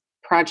things,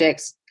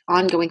 projects,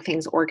 ongoing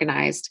things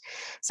organized.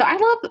 So I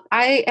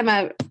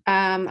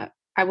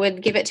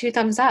would give it 2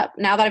 thumbs up.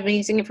 Now that I've been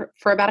using it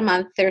for about a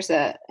month, there's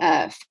a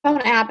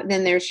phone app, and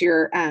then there's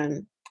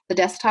the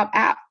desktop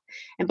app,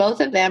 and both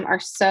of them are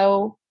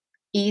so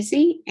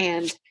easy.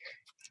 And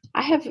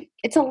I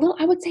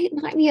would say it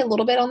might be a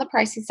little bit on the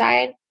pricey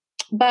side,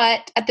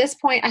 but at this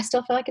point I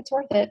still feel like it's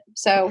worth it.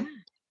 So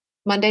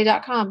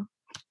Monday.com.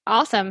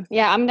 Awesome.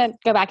 Yeah, I'm gonna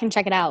go back and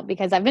check it out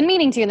because I've been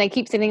meaning to, and they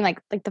keep sending like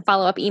the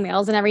follow-up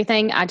emails and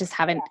everything. I just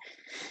haven't.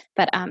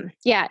 But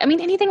yeah, I mean,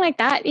 anything like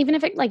that, even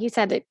if it, like you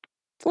said, it's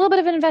a little bit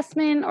of an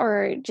investment,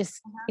 or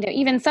just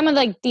even some of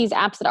like these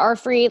apps that are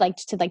free, like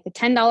to like the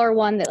 $10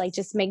 one that like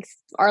just makes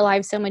our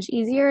lives so much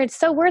easier. It's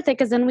so worth it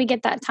because then we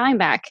get that time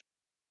back.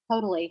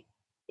 Totally.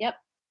 Yep.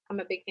 I'm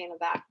a big fan of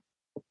that.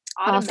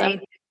 Awesome.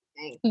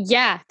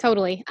 Yeah,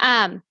 totally.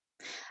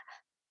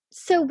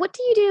 So what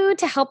do you do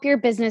to help your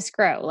business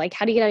grow? Like,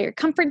 how do you get out of your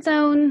comfort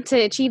zone to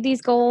achieve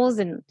these goals?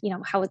 And,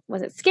 how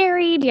was it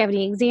scary? Do you have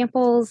any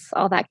examples?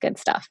 All that good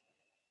stuff.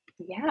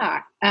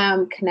 Yeah.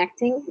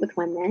 Connecting with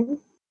women,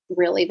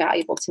 really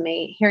valuable to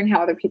me. Hearing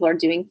how other people are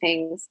doing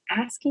things,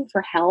 asking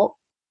for help.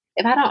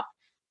 If I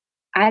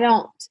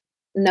don't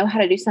know how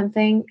to do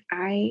something,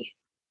 I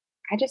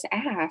just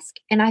ask.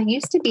 And I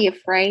used to be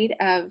afraid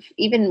of,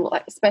 even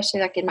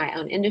especially like in my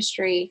own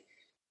industry,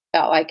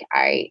 felt like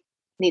I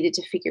needed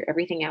to figure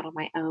everything out on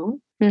my own.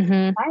 Mm-hmm.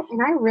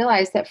 And I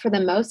realized that for the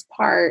most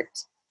part,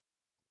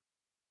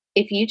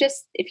 if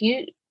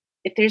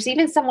there's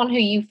even someone who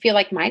you feel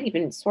like might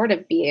even sort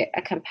of be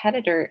a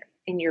competitor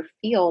in your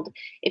field,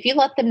 if you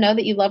let them know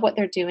that you love what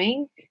they're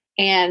doing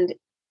and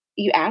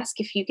you ask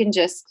if you can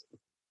just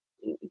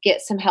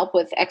get some help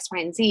with X, Y,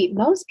 and Z,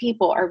 most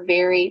people are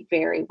very,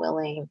 very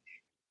willing,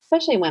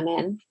 especially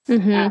women.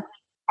 Mm-hmm.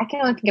 I can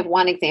only think of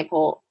one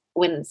example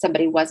when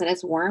somebody wasn't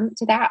as warm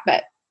to that,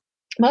 but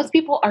most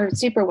people are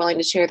super willing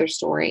to share their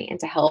story and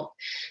to help.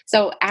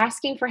 So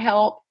asking for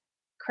help,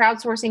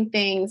 crowdsourcing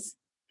things.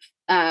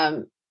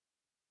 You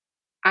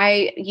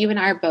and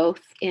I are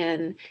both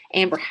in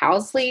Amber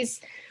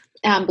Housley's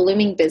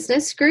Blooming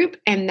Business Group,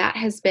 and that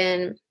has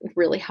been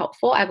really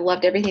helpful. I've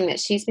loved everything that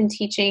she's been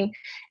teaching.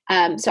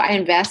 So I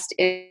invest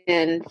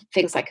in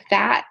things like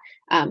that,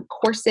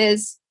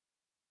 courses.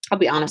 I'll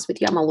be honest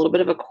with you, I'm a little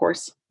bit of a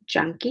course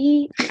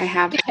junkie. I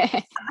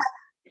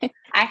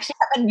actually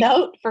have a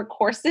note for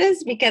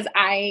courses because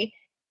I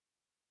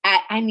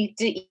need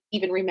to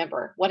even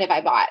remember what have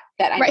I bought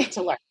that I need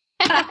to learn.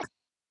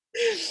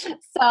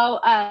 So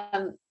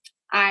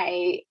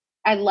I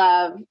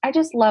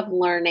just love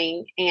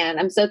learning, and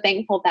I'm so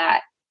thankful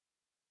that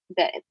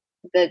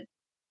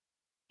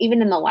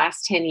even in the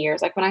last 10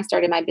 years, like when I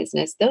started my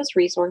business, those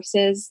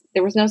resources,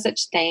 there was no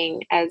such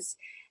thing as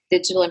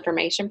digital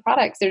information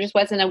products. There just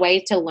wasn't a way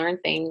to learn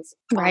things.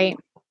 Right.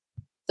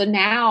 So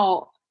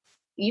now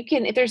you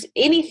can, if there's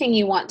anything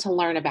you want to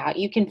learn about,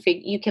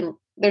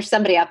 there's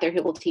somebody out there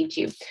who will teach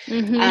you.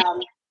 Mm-hmm.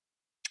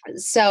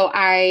 So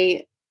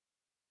I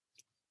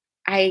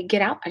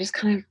just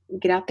kind of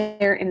get out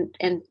there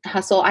and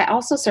hustle. I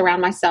also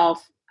surround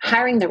myself.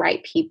 Hiring the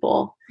right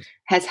people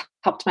has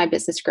helped my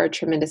business grow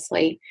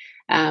tremendously.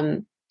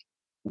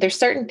 There's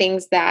certain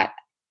things that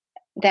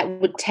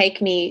would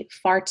take me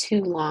far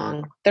too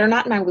long. They're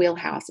not in my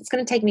wheelhouse. It's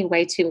going to take me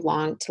way too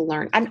long to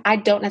learn. I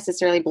don't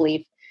necessarily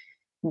believe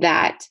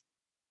that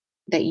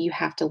you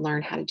have to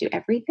learn how to do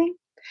everything.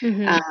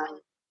 Mm-hmm.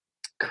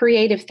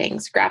 Creative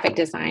things, graphic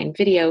design,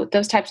 video,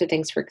 those types of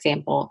things, for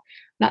example.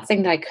 I'm not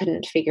saying that I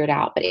couldn't figure it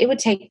out, but it would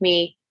take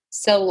me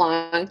so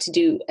long to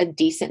do a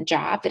decent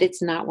job that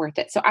it's not worth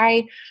it. So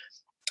I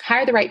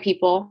hire the right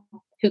people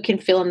who can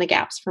fill in the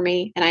gaps for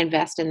me, and I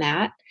invest in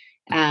that.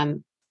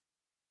 And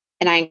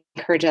I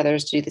encourage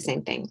others to do the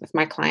same thing with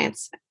my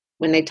clients.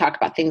 When they talk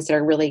about things that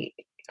are really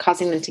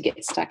causing them to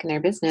get stuck in their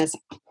business,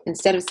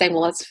 instead of saying,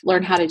 well, let's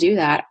learn how to do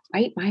that,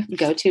 right? My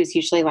go-to is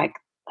usually like,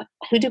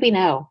 who do we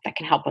know that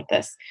can help with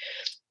this?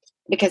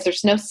 Because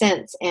there's no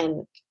sense,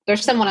 and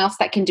there's someone else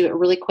that can do it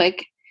really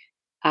quick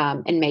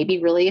and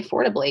maybe really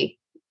affordably.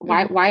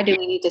 Why do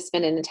we need to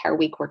spend an entire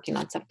week working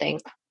on something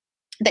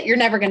that you're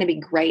never going to be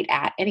great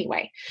at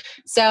anyway?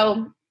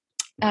 So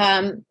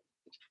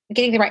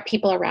getting the right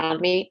people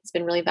around me has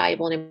been really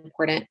valuable and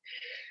important.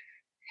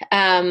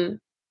 And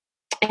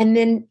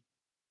then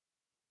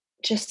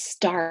just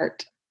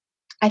start.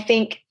 I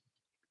think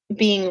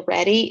being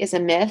ready is a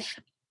myth.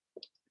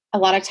 A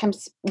lot of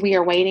times we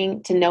are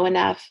waiting to know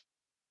enough,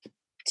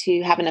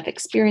 to have enough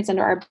experience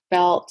under our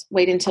belt,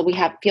 wait until we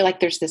feel like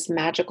there's this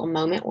magical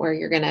moment where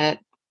you're going to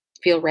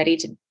feel ready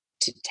to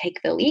take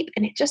the leap.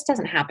 And it just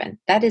doesn't happen.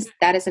 That is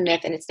a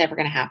myth, and it's never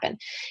going to happen.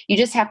 You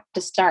just have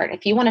to start.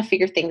 If you want to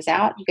figure things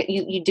out,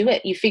 you do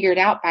it. You figure it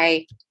out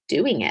by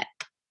doing it.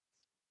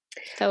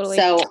 Totally.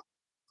 So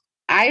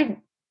I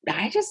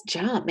just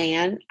jump,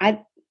 man. And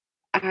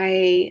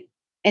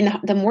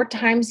the more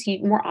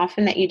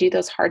often that you do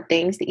those hard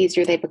things, the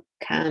easier they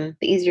become,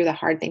 the easier the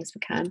hard things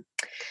become.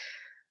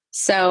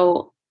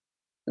 So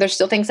There's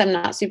still things I'm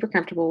not super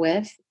comfortable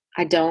with.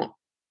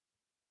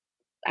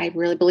 I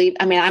really believe,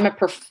 I mean, I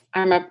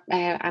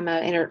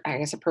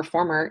guess a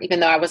performer,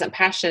 even though I wasn't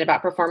passionate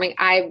about performing.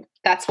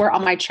 That's where all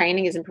my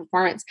training is in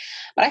performance,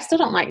 but I still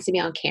don't like to be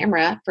on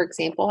camera. For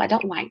example, I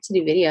don't like to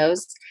do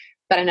videos,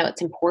 but I know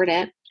it's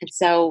important. And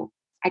so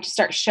I just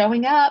start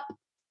showing up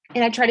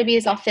and I try to be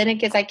as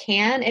authentic as I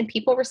can, and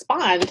people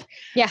respond.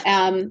 Yeah.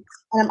 And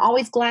I'm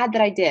always glad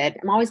that I did.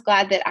 I'm always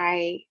glad that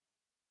I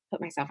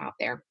put myself out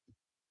there.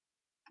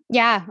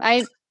 Yeah.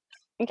 I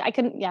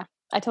couldn't, yeah,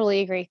 I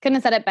totally agree. Couldn't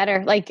have said it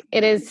better. Like,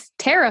 it is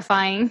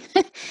terrifying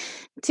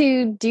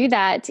to do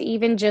that, to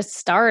even just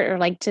start, or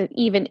like to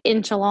even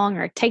inch along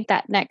or take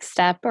that next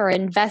step or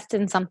invest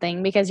in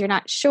something, because you're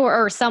not sure,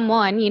 or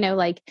someone,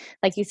 like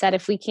you said,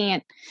 if we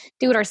can't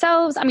do it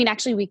ourselves, I mean,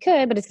 actually we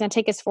could, but it's going to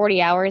take us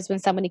 40 hours when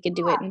somebody could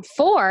do it in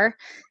 4.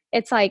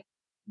 It's like,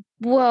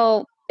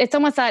 well, it's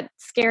almost that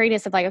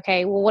scariness of like,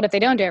 okay, well, what if they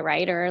don't do it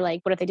right? Or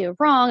like, what if they do it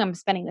wrong? I'm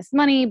spending this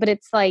money, but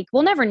it's like,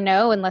 we'll never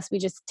know unless we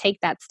just take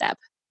that step,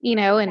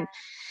 and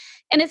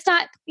it's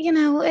not,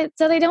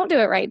 so they don't do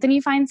it right. Then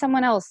you find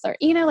someone else, or,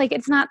 like,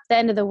 it's not the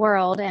end of the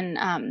world.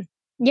 And,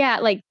 yeah,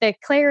 like the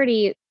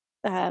clarity,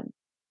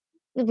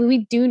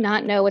 we do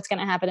not know what's going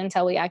to happen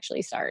until we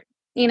actually start,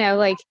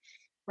 like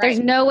there's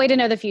no way to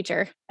know the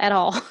future at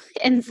all.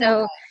 And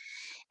so,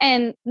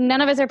 and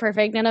none of us are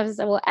perfect. None of us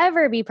will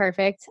ever be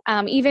perfect.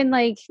 Even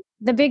like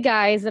the big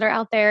guys that are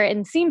out there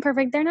and seem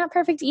perfect, they're not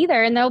perfect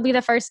either. And they'll be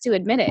the first to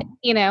admit it,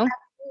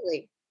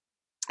 Absolutely.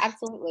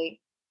 Absolutely.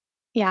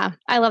 Yeah.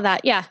 I love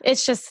that. Yeah.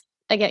 It's just,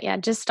 again, yeah,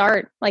 just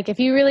start. Like, if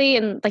you really,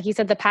 and like you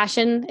said, the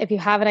passion, if you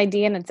have an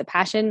idea and it's a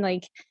passion,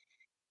 like,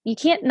 you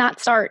can't not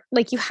start.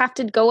 Like, you have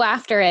to go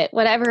after it,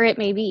 whatever it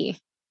may be.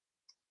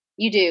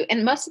 You do.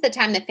 And most of the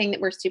time, the thing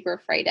that we're super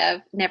afraid of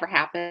never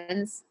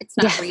happens. It's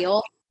not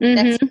real.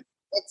 Mm-hmm.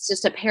 It's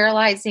just a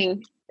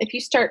paralyzing. If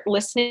you start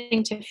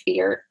listening to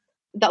fear,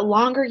 the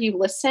longer you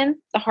listen,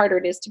 the harder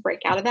it is to break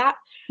out of that.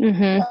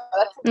 Mm-hmm.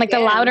 Like, the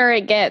louder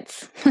it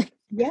gets.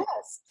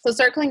 Yes. So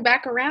circling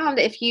back around,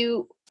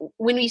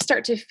 when you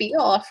start to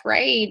feel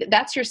afraid,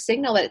 that's your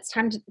signal that it's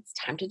time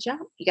to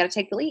jump. You got to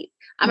take the leap.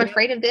 I'm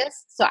afraid of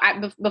this. So I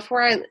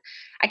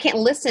can't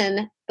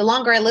listen. The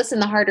longer I listen,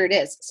 the harder it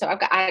is. So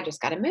I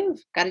just got to move,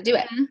 got to do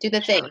it, do the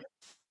thing.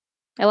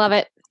 I love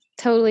it.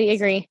 Totally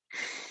agree.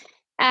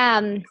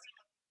 So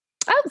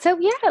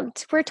yeah,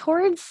 we're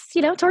towards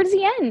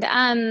the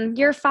end.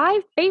 Your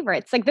 5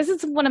 favorites. Like, this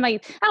is one of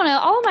my, I don't know,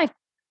 all of my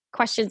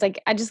questions, like,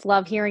 I just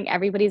love hearing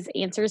everybody's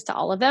answers to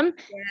all of them.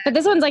 Yeah. But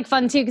this one's like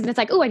fun too, because it's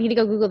like, oh, I need to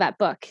go Google that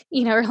book,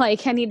 or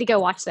like, I need to go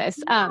watch this.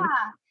 Yeah.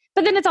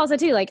 But then it's also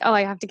too like, oh,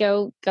 I have to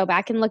go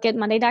back and look at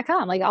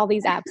Monday.com, like all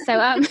these apps.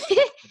 So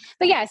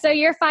but yeah, so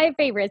your 5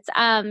 favorites: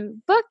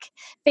 book,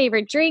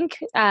 favorite drink,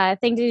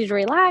 thing to do to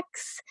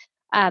relax,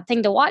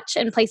 thing to watch,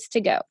 and place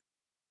to go.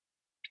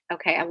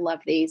 Okay, I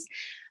love these.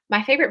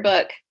 My favorite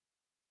book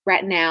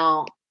right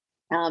now,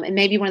 and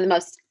maybe one of the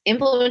most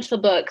influential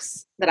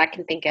books that I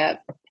can think of,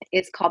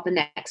 is called The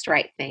Next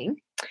Right Thing.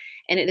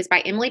 And it is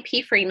by Emily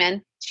P.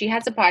 Freeman. She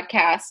has a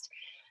podcast,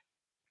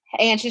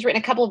 and she's written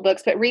a couple of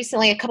books, but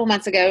recently, a couple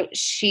months ago,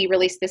 she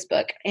released this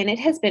book, and it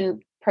has been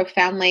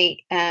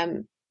profoundly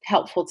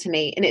helpful to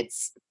me. And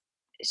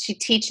she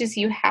teaches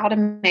you how to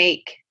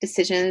make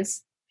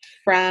decisions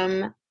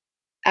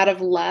out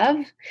of love.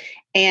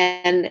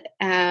 And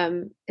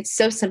it's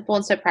so simple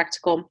and so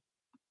practical.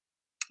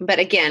 But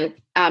again,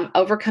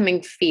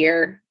 overcoming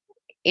fear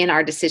in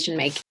our decision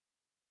making.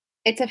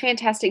 It's a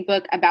fantastic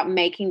book about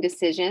making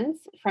decisions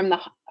from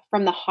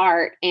the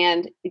heart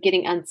and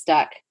getting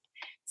unstuck.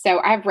 So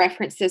I've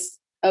referenced this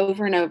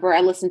over and over. I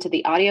listened to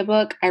the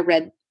audiobook. I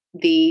read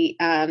the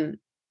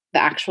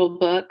actual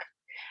book.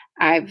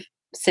 I've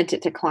sent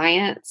it to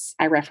clients.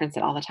 I reference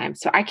it all the time.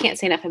 So I can't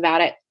say enough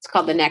about it. It's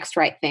called The Next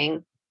Right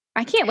Thing.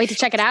 I can't wait to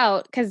check it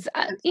out, because,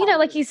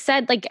 like you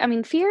said, like, I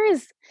mean, fear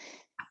is,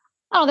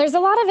 there's a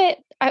lot of it.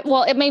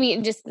 It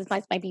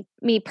might be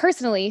me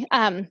personally.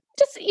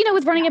 Just,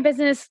 with running a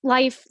business,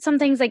 life, some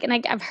things like,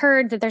 and I've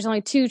heard that there's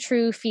only 2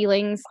 true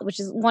feelings, which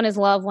is, one is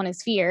love, one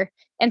is fear.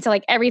 And so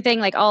like everything,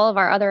 like all of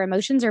our other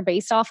emotions are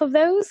based off of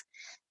those.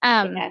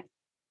 And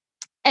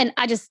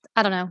I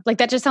don't know, like,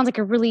 that just sounds like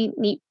a really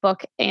neat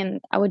book. And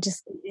it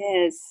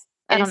is.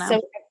 I don't know.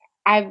 So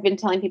I've been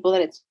telling people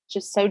that it's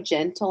just so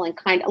gentle and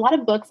kind. A lot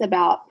of books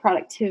about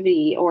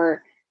productivity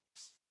or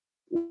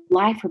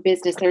life or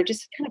business, they're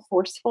just kind of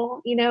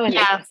forceful, and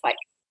it's like,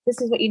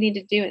 this is what you need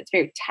to do. And it's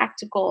very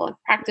tactical and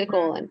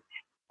practical.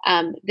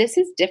 And this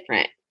is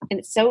different, and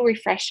it's so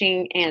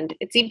refreshing. And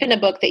it's even a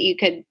book that you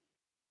could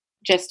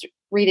just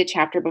read a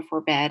chapter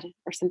before bed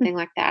or something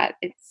like that.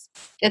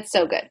 It's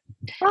so good.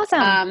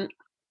 Awesome.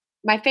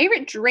 My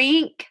favorite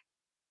drink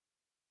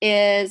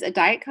is a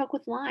Diet Coke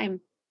with lime.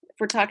 If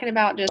we're talking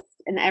about just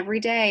an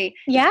everyday,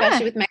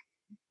 especially with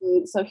Mexican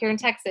food. So here in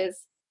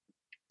Texas,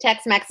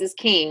 Tex-Mex is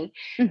king.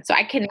 So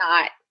I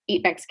cannot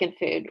eat Mexican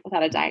food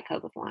without a Diet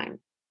Coke with lime.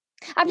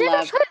 I've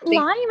never put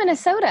lime in a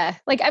soda.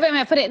 Like, I mean,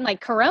 I put it in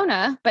like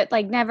Corona, but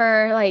like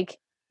never like,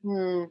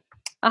 I'll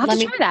have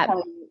to try that.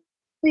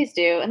 Please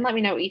do, and let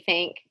me know what you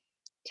think.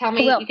 Tell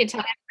me, Well, you can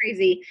tell me I'm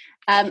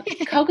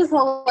crazy.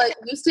 Coca-Cola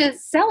used to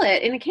sell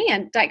it in a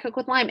can, Diet Coke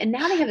with lime, and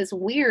now they have this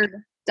weird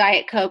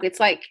Diet Coke. It's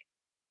like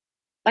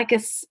I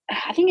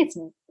think it's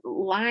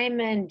lime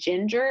and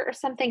ginger or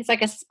something. It's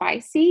like a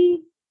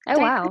spicy oh Diet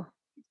Coke. wow,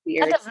 It's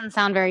that weird. doesn't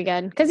sound very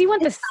good because you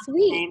want the It's not the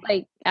sweet. same.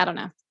 Like I don't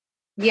know.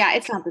 Yeah,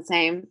 it's not the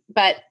same,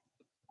 but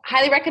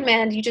highly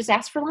recommend you just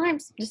ask for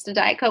limes, just a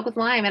Diet Coke with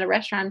lime at a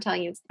restaurant. I'm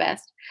telling you, it's the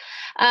best.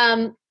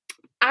 Um,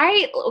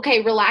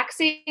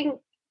 relaxing.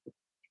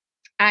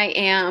 I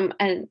am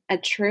a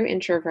true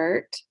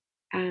introvert.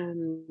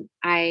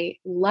 I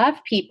love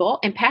people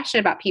and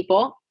passionate about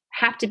people,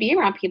 have to be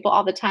around people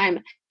all the time.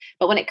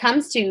 But when it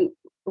comes to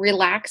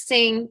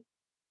relaxing,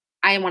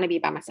 I want to be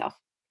by myself.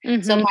 So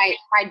Mm-hmm.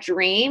 my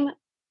dream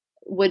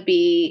would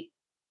be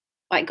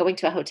like going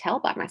to a hotel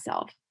by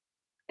myself.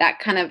 That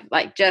kind of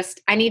like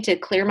just I need to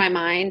clear my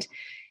mind.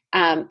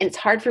 And it's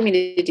hard for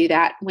me to do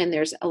that when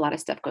there's a lot of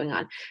stuff going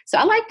on. So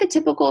I like the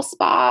typical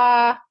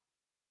spa,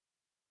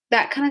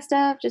 that kind of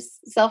stuff,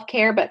 just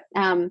self-care. But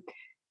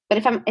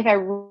if I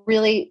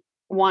really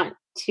want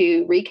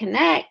to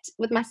reconnect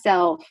with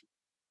myself,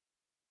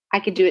 I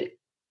could do it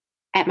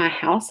at my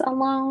house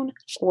alone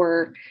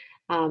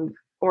um,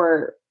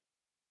 or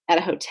at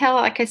a hotel.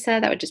 Like I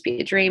said, that would just be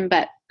a dream,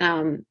 but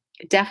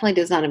it definitely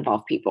does not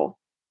involve people.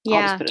 I'll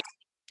just Yeah. put it.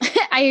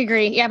 I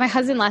agree. Yeah, my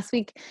husband last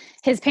week,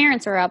 his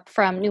parents were up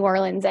from New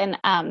Orleans and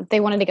they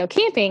wanted to go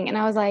camping. And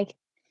I was like,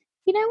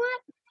 you know what?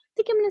 I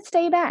think I'm going to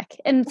stay back.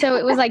 And so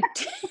it was like,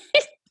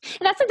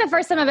 and that's like the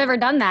first time I've ever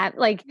done that.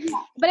 Like,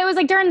 but it was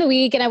like during the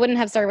week and I wouldn't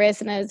have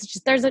service. And it was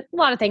just, there's a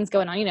lot of things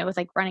going on, with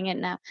like running it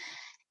now. It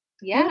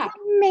was Yeah.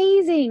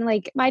 amazing.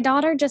 Like my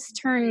daughter just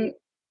turned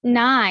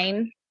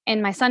 9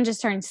 and my son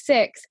just turned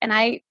 6. And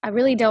I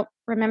really don't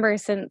remember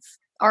since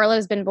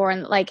Arlo's been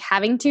born, like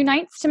having 2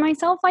 nights to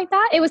myself like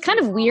that. It was kind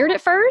of weird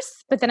at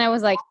first, but then I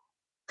was like,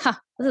 huh,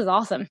 this is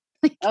awesome.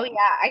 Oh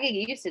yeah, I get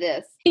used to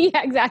this.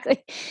 Yeah,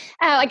 exactly.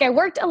 Like I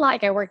worked a lot.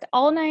 Like I worked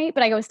all night,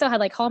 but I still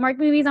had like Hallmark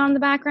movies on in the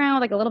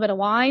background, like a little bit of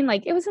wine.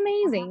 Like it was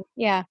amazing.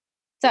 Yeah.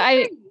 So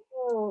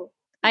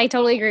I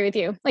totally agree with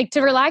you. Like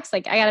to relax,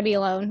 like I got to be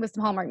alone with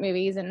some Hallmark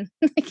movies and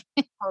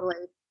Totally.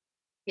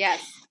 Yes.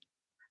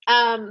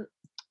 Um,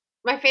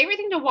 my favorite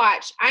thing to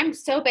watch. I'm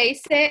so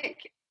basic.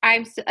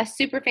 A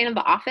super fan of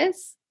The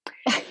Office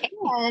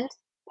and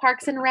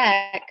Parks and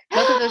Rec.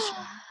 Both of those.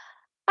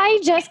 I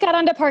just got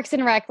onto Parks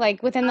and Rec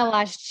like within the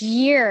last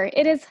year.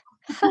 It is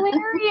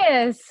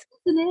hilarious.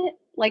 Isn't it?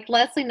 Like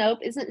Leslie Knope,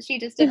 isn't she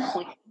just a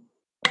queen?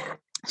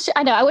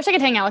 I know. I wish I could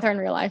hang out with her in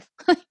real life.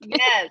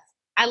 Yes.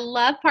 I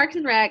love Parks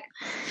and Rec.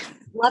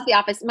 Love The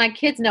Office. My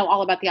kids know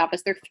all about The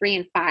Office. They're 3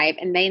 and 5,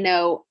 and they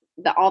know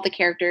all the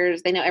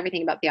characters. They know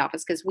everything about The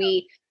Office because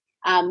we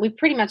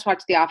pretty much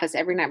watch The Office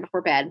every night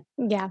before bed.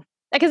 Yeah,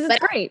 because it's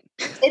great.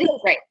 It is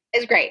great.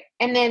 It's great.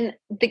 And then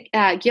the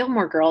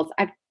Gilmore Girls.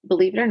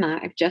 Believe it or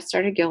not, I've just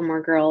started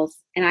Gilmore Girls,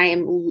 and I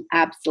am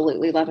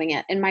absolutely loving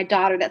it. And my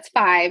daughter, that's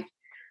 5,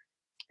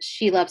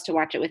 she loves to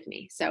watch it with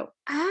me. So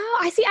Oh,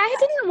 I see. I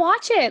didn't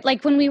watch it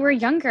like when we were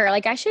younger.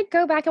 Like I should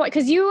go back and watch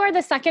because you are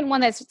the second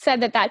one that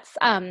said that that's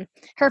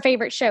her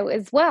favorite show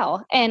as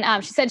well. And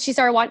she said she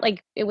started watching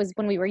like it was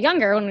when we were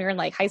younger, when we were in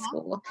like high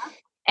school.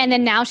 And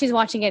then now she's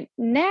watching it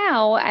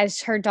now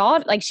as her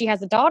daughter. Like she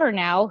has a daughter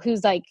now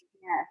who's like,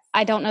 yes.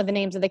 I don't know the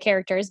names of the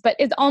characters, but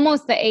it's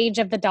almost the age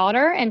of the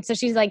daughter. And so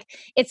she's like,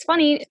 it's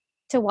funny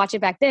to watch it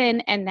back then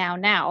and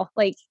now.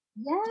 Like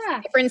Yeah.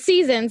 different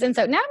seasons. And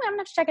so now I'm gonna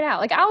have to check it out.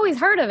 Like I always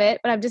heard of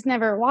it, but I've just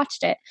never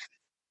watched it.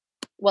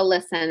 Well,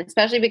 listen,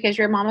 especially because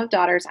you're a mom of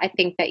daughters, I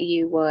think that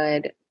you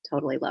would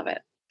totally love it.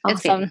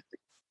 It's Awesome.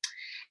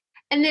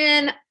 And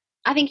then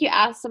I think you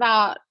asked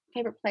about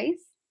favorite place.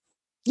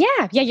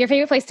 Yeah, your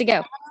favorite place to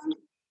go.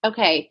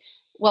 Okay.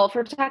 Well, if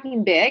we're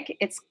talking big,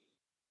 it's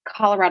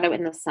Colorado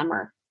in the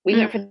summer. We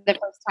went for the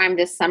first time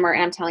this summer,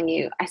 and I'm telling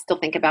you, I still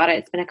think about it.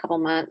 It's been a couple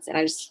months, and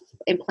I just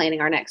am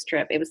planning our next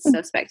trip. It was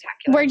so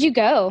spectacular. Where'd you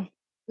go?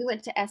 We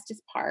went to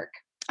Estes Park.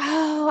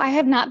 Oh, I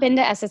have not been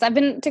to Estes. I've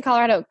been to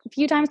Colorado a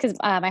few times because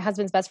my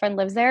husband's best friend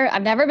lives there.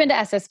 I've never been to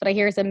Estes, but I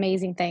hear it's an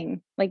amazing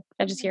thing. Like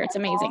I just hear it's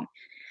amazing.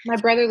 My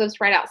brother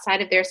lives right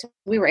outside of there, so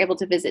we were able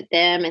to visit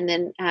them, and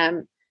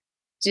then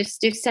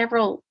just do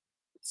several.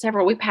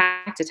 We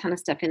packed a ton of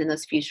stuff in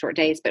those few short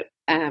days, but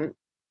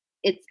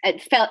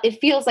it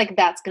feels like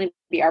that's going to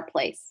be our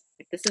place.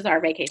 This is our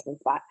vacation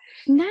spot.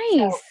 Nice.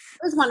 So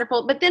it was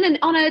wonderful. But then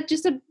on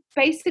just a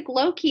basic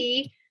low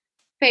key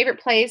favorite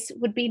place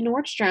would be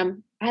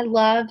Nordstrom. I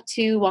love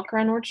to walk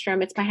around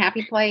Nordstrom. It's my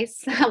happy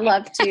place. I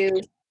love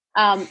to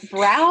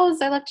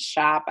browse. I love to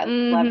shop. I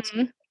love to,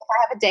 if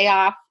I have a day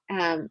off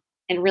and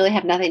really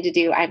have nothing to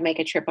do, I'd make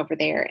a trip over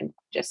there and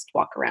just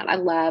walk around. I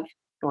love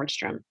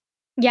Nordstrom.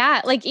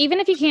 Yeah, like even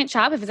if you can't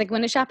shop, if it's like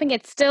window shopping,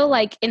 it's still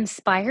like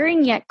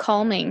inspiring yet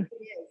calming.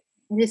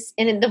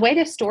 And the way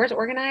the store is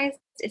organized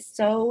is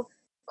so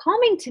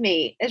calming to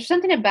me. There's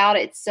something about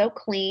it. It's so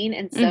clean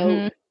and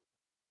so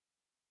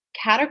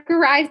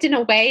categorized in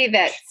a way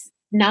that's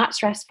not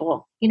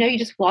stressful. You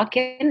just walk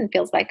in and it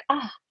feels like,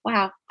 oh,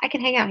 wow, I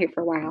can hang out here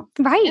for a while.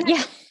 Right.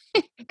 Yeah.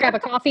 grab a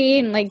coffee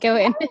and like go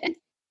in.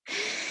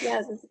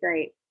 Yes, it's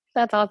great.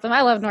 That's awesome.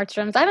 I love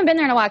Nordstrom's. I haven't been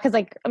there in a while because,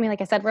 like, I mean, like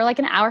I said, we're like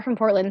an hour from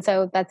Portland,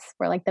 so that's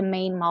where like the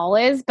main mall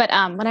is. But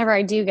whenever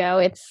I do go,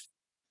 it's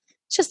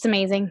just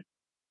amazing.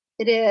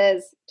 It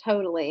is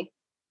totally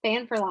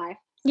fan for life.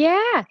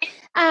 Yeah.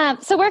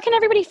 So where can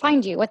everybody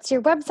find you? What's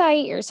your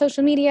website, your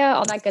social media,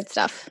 all that good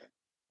stuff?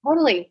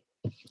 Totally.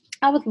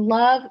 I would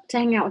love to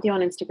hang out with you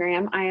on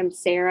Instagram. I am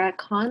Sarah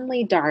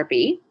Conley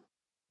Darby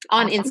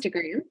on Awesome.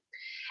 Instagram.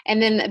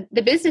 And then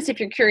the business, if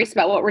you're curious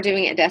about what we're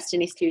doing at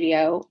Destiny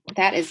Studio,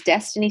 that is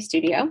Destiny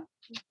Studio.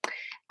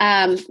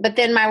 But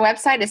then my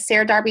website is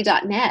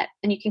sarahdarby.net,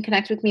 and you can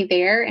connect with me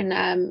there.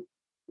 And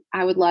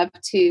I would love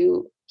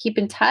to keep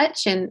in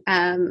touch. And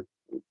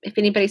if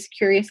anybody's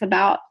curious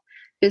about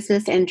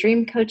business and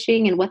dream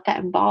coaching and what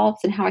that involves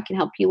and how I can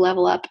help you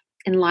level up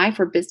in life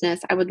or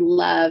business, I would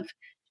love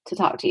to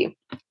talk to you.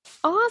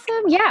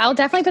 Awesome. Yeah, I'll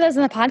definitely put those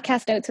in the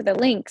podcast notes with a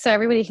link so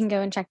everybody can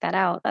go and check that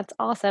out. That's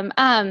awesome.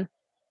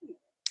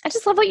 I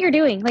just love what you're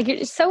doing. Like, you're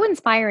just so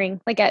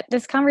inspiring. Like,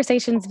 this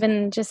conversation's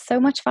been just so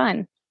much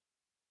fun.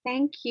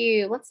 Thank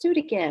you. Let's do it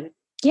again.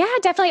 Yeah,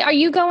 definitely. Are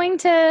you going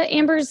to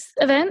Amber's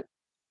event?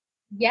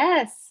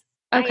 Yes,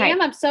 Okay. I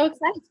am. I'm so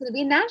excited. It's going to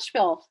be in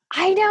Nashville.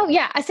 I know.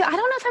 Yeah. So I don't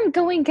know if I'm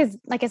going because,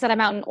 like I said, I'm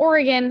out in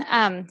Oregon.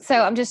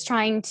 So I'm just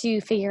trying to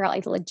figure out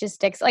like the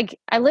logistics. Like,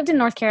 I lived in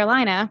North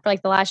Carolina for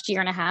like the last year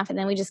and a half, and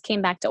then we just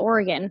came back to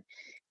Oregon.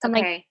 So I'm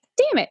like,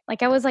 damn it.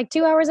 Like, I was like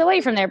 2 hours away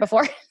from there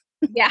before.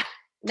 Yeah.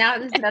 Now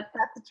that's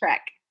a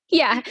trek.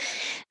 Yeah.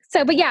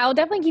 So, but yeah, I'll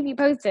definitely keep you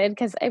posted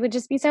because it would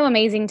just be so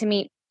amazing to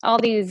meet all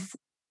these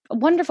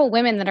wonderful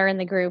women that are in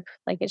the group.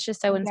 Like, it's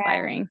just so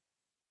inspiring.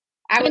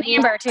 I would And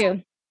Amber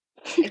too.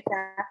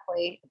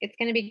 Exactly. It's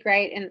going to be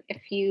great. And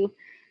if you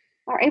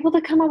are able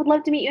to come, I would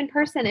love to meet you in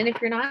person. And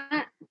if you're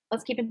not,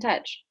 let's keep in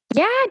touch.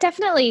 Yeah,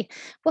 definitely.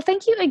 Well,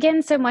 thank you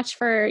again so much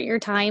for your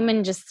time,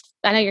 and just,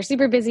 I know you're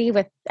super busy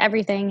with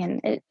everything,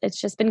 and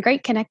it's just been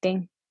great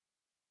connecting.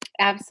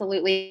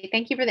 Absolutely.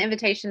 Thank you for the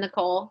invitation,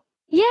 Nicole.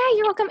 Yeah,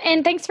 you're welcome.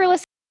 And thanks for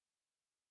listening.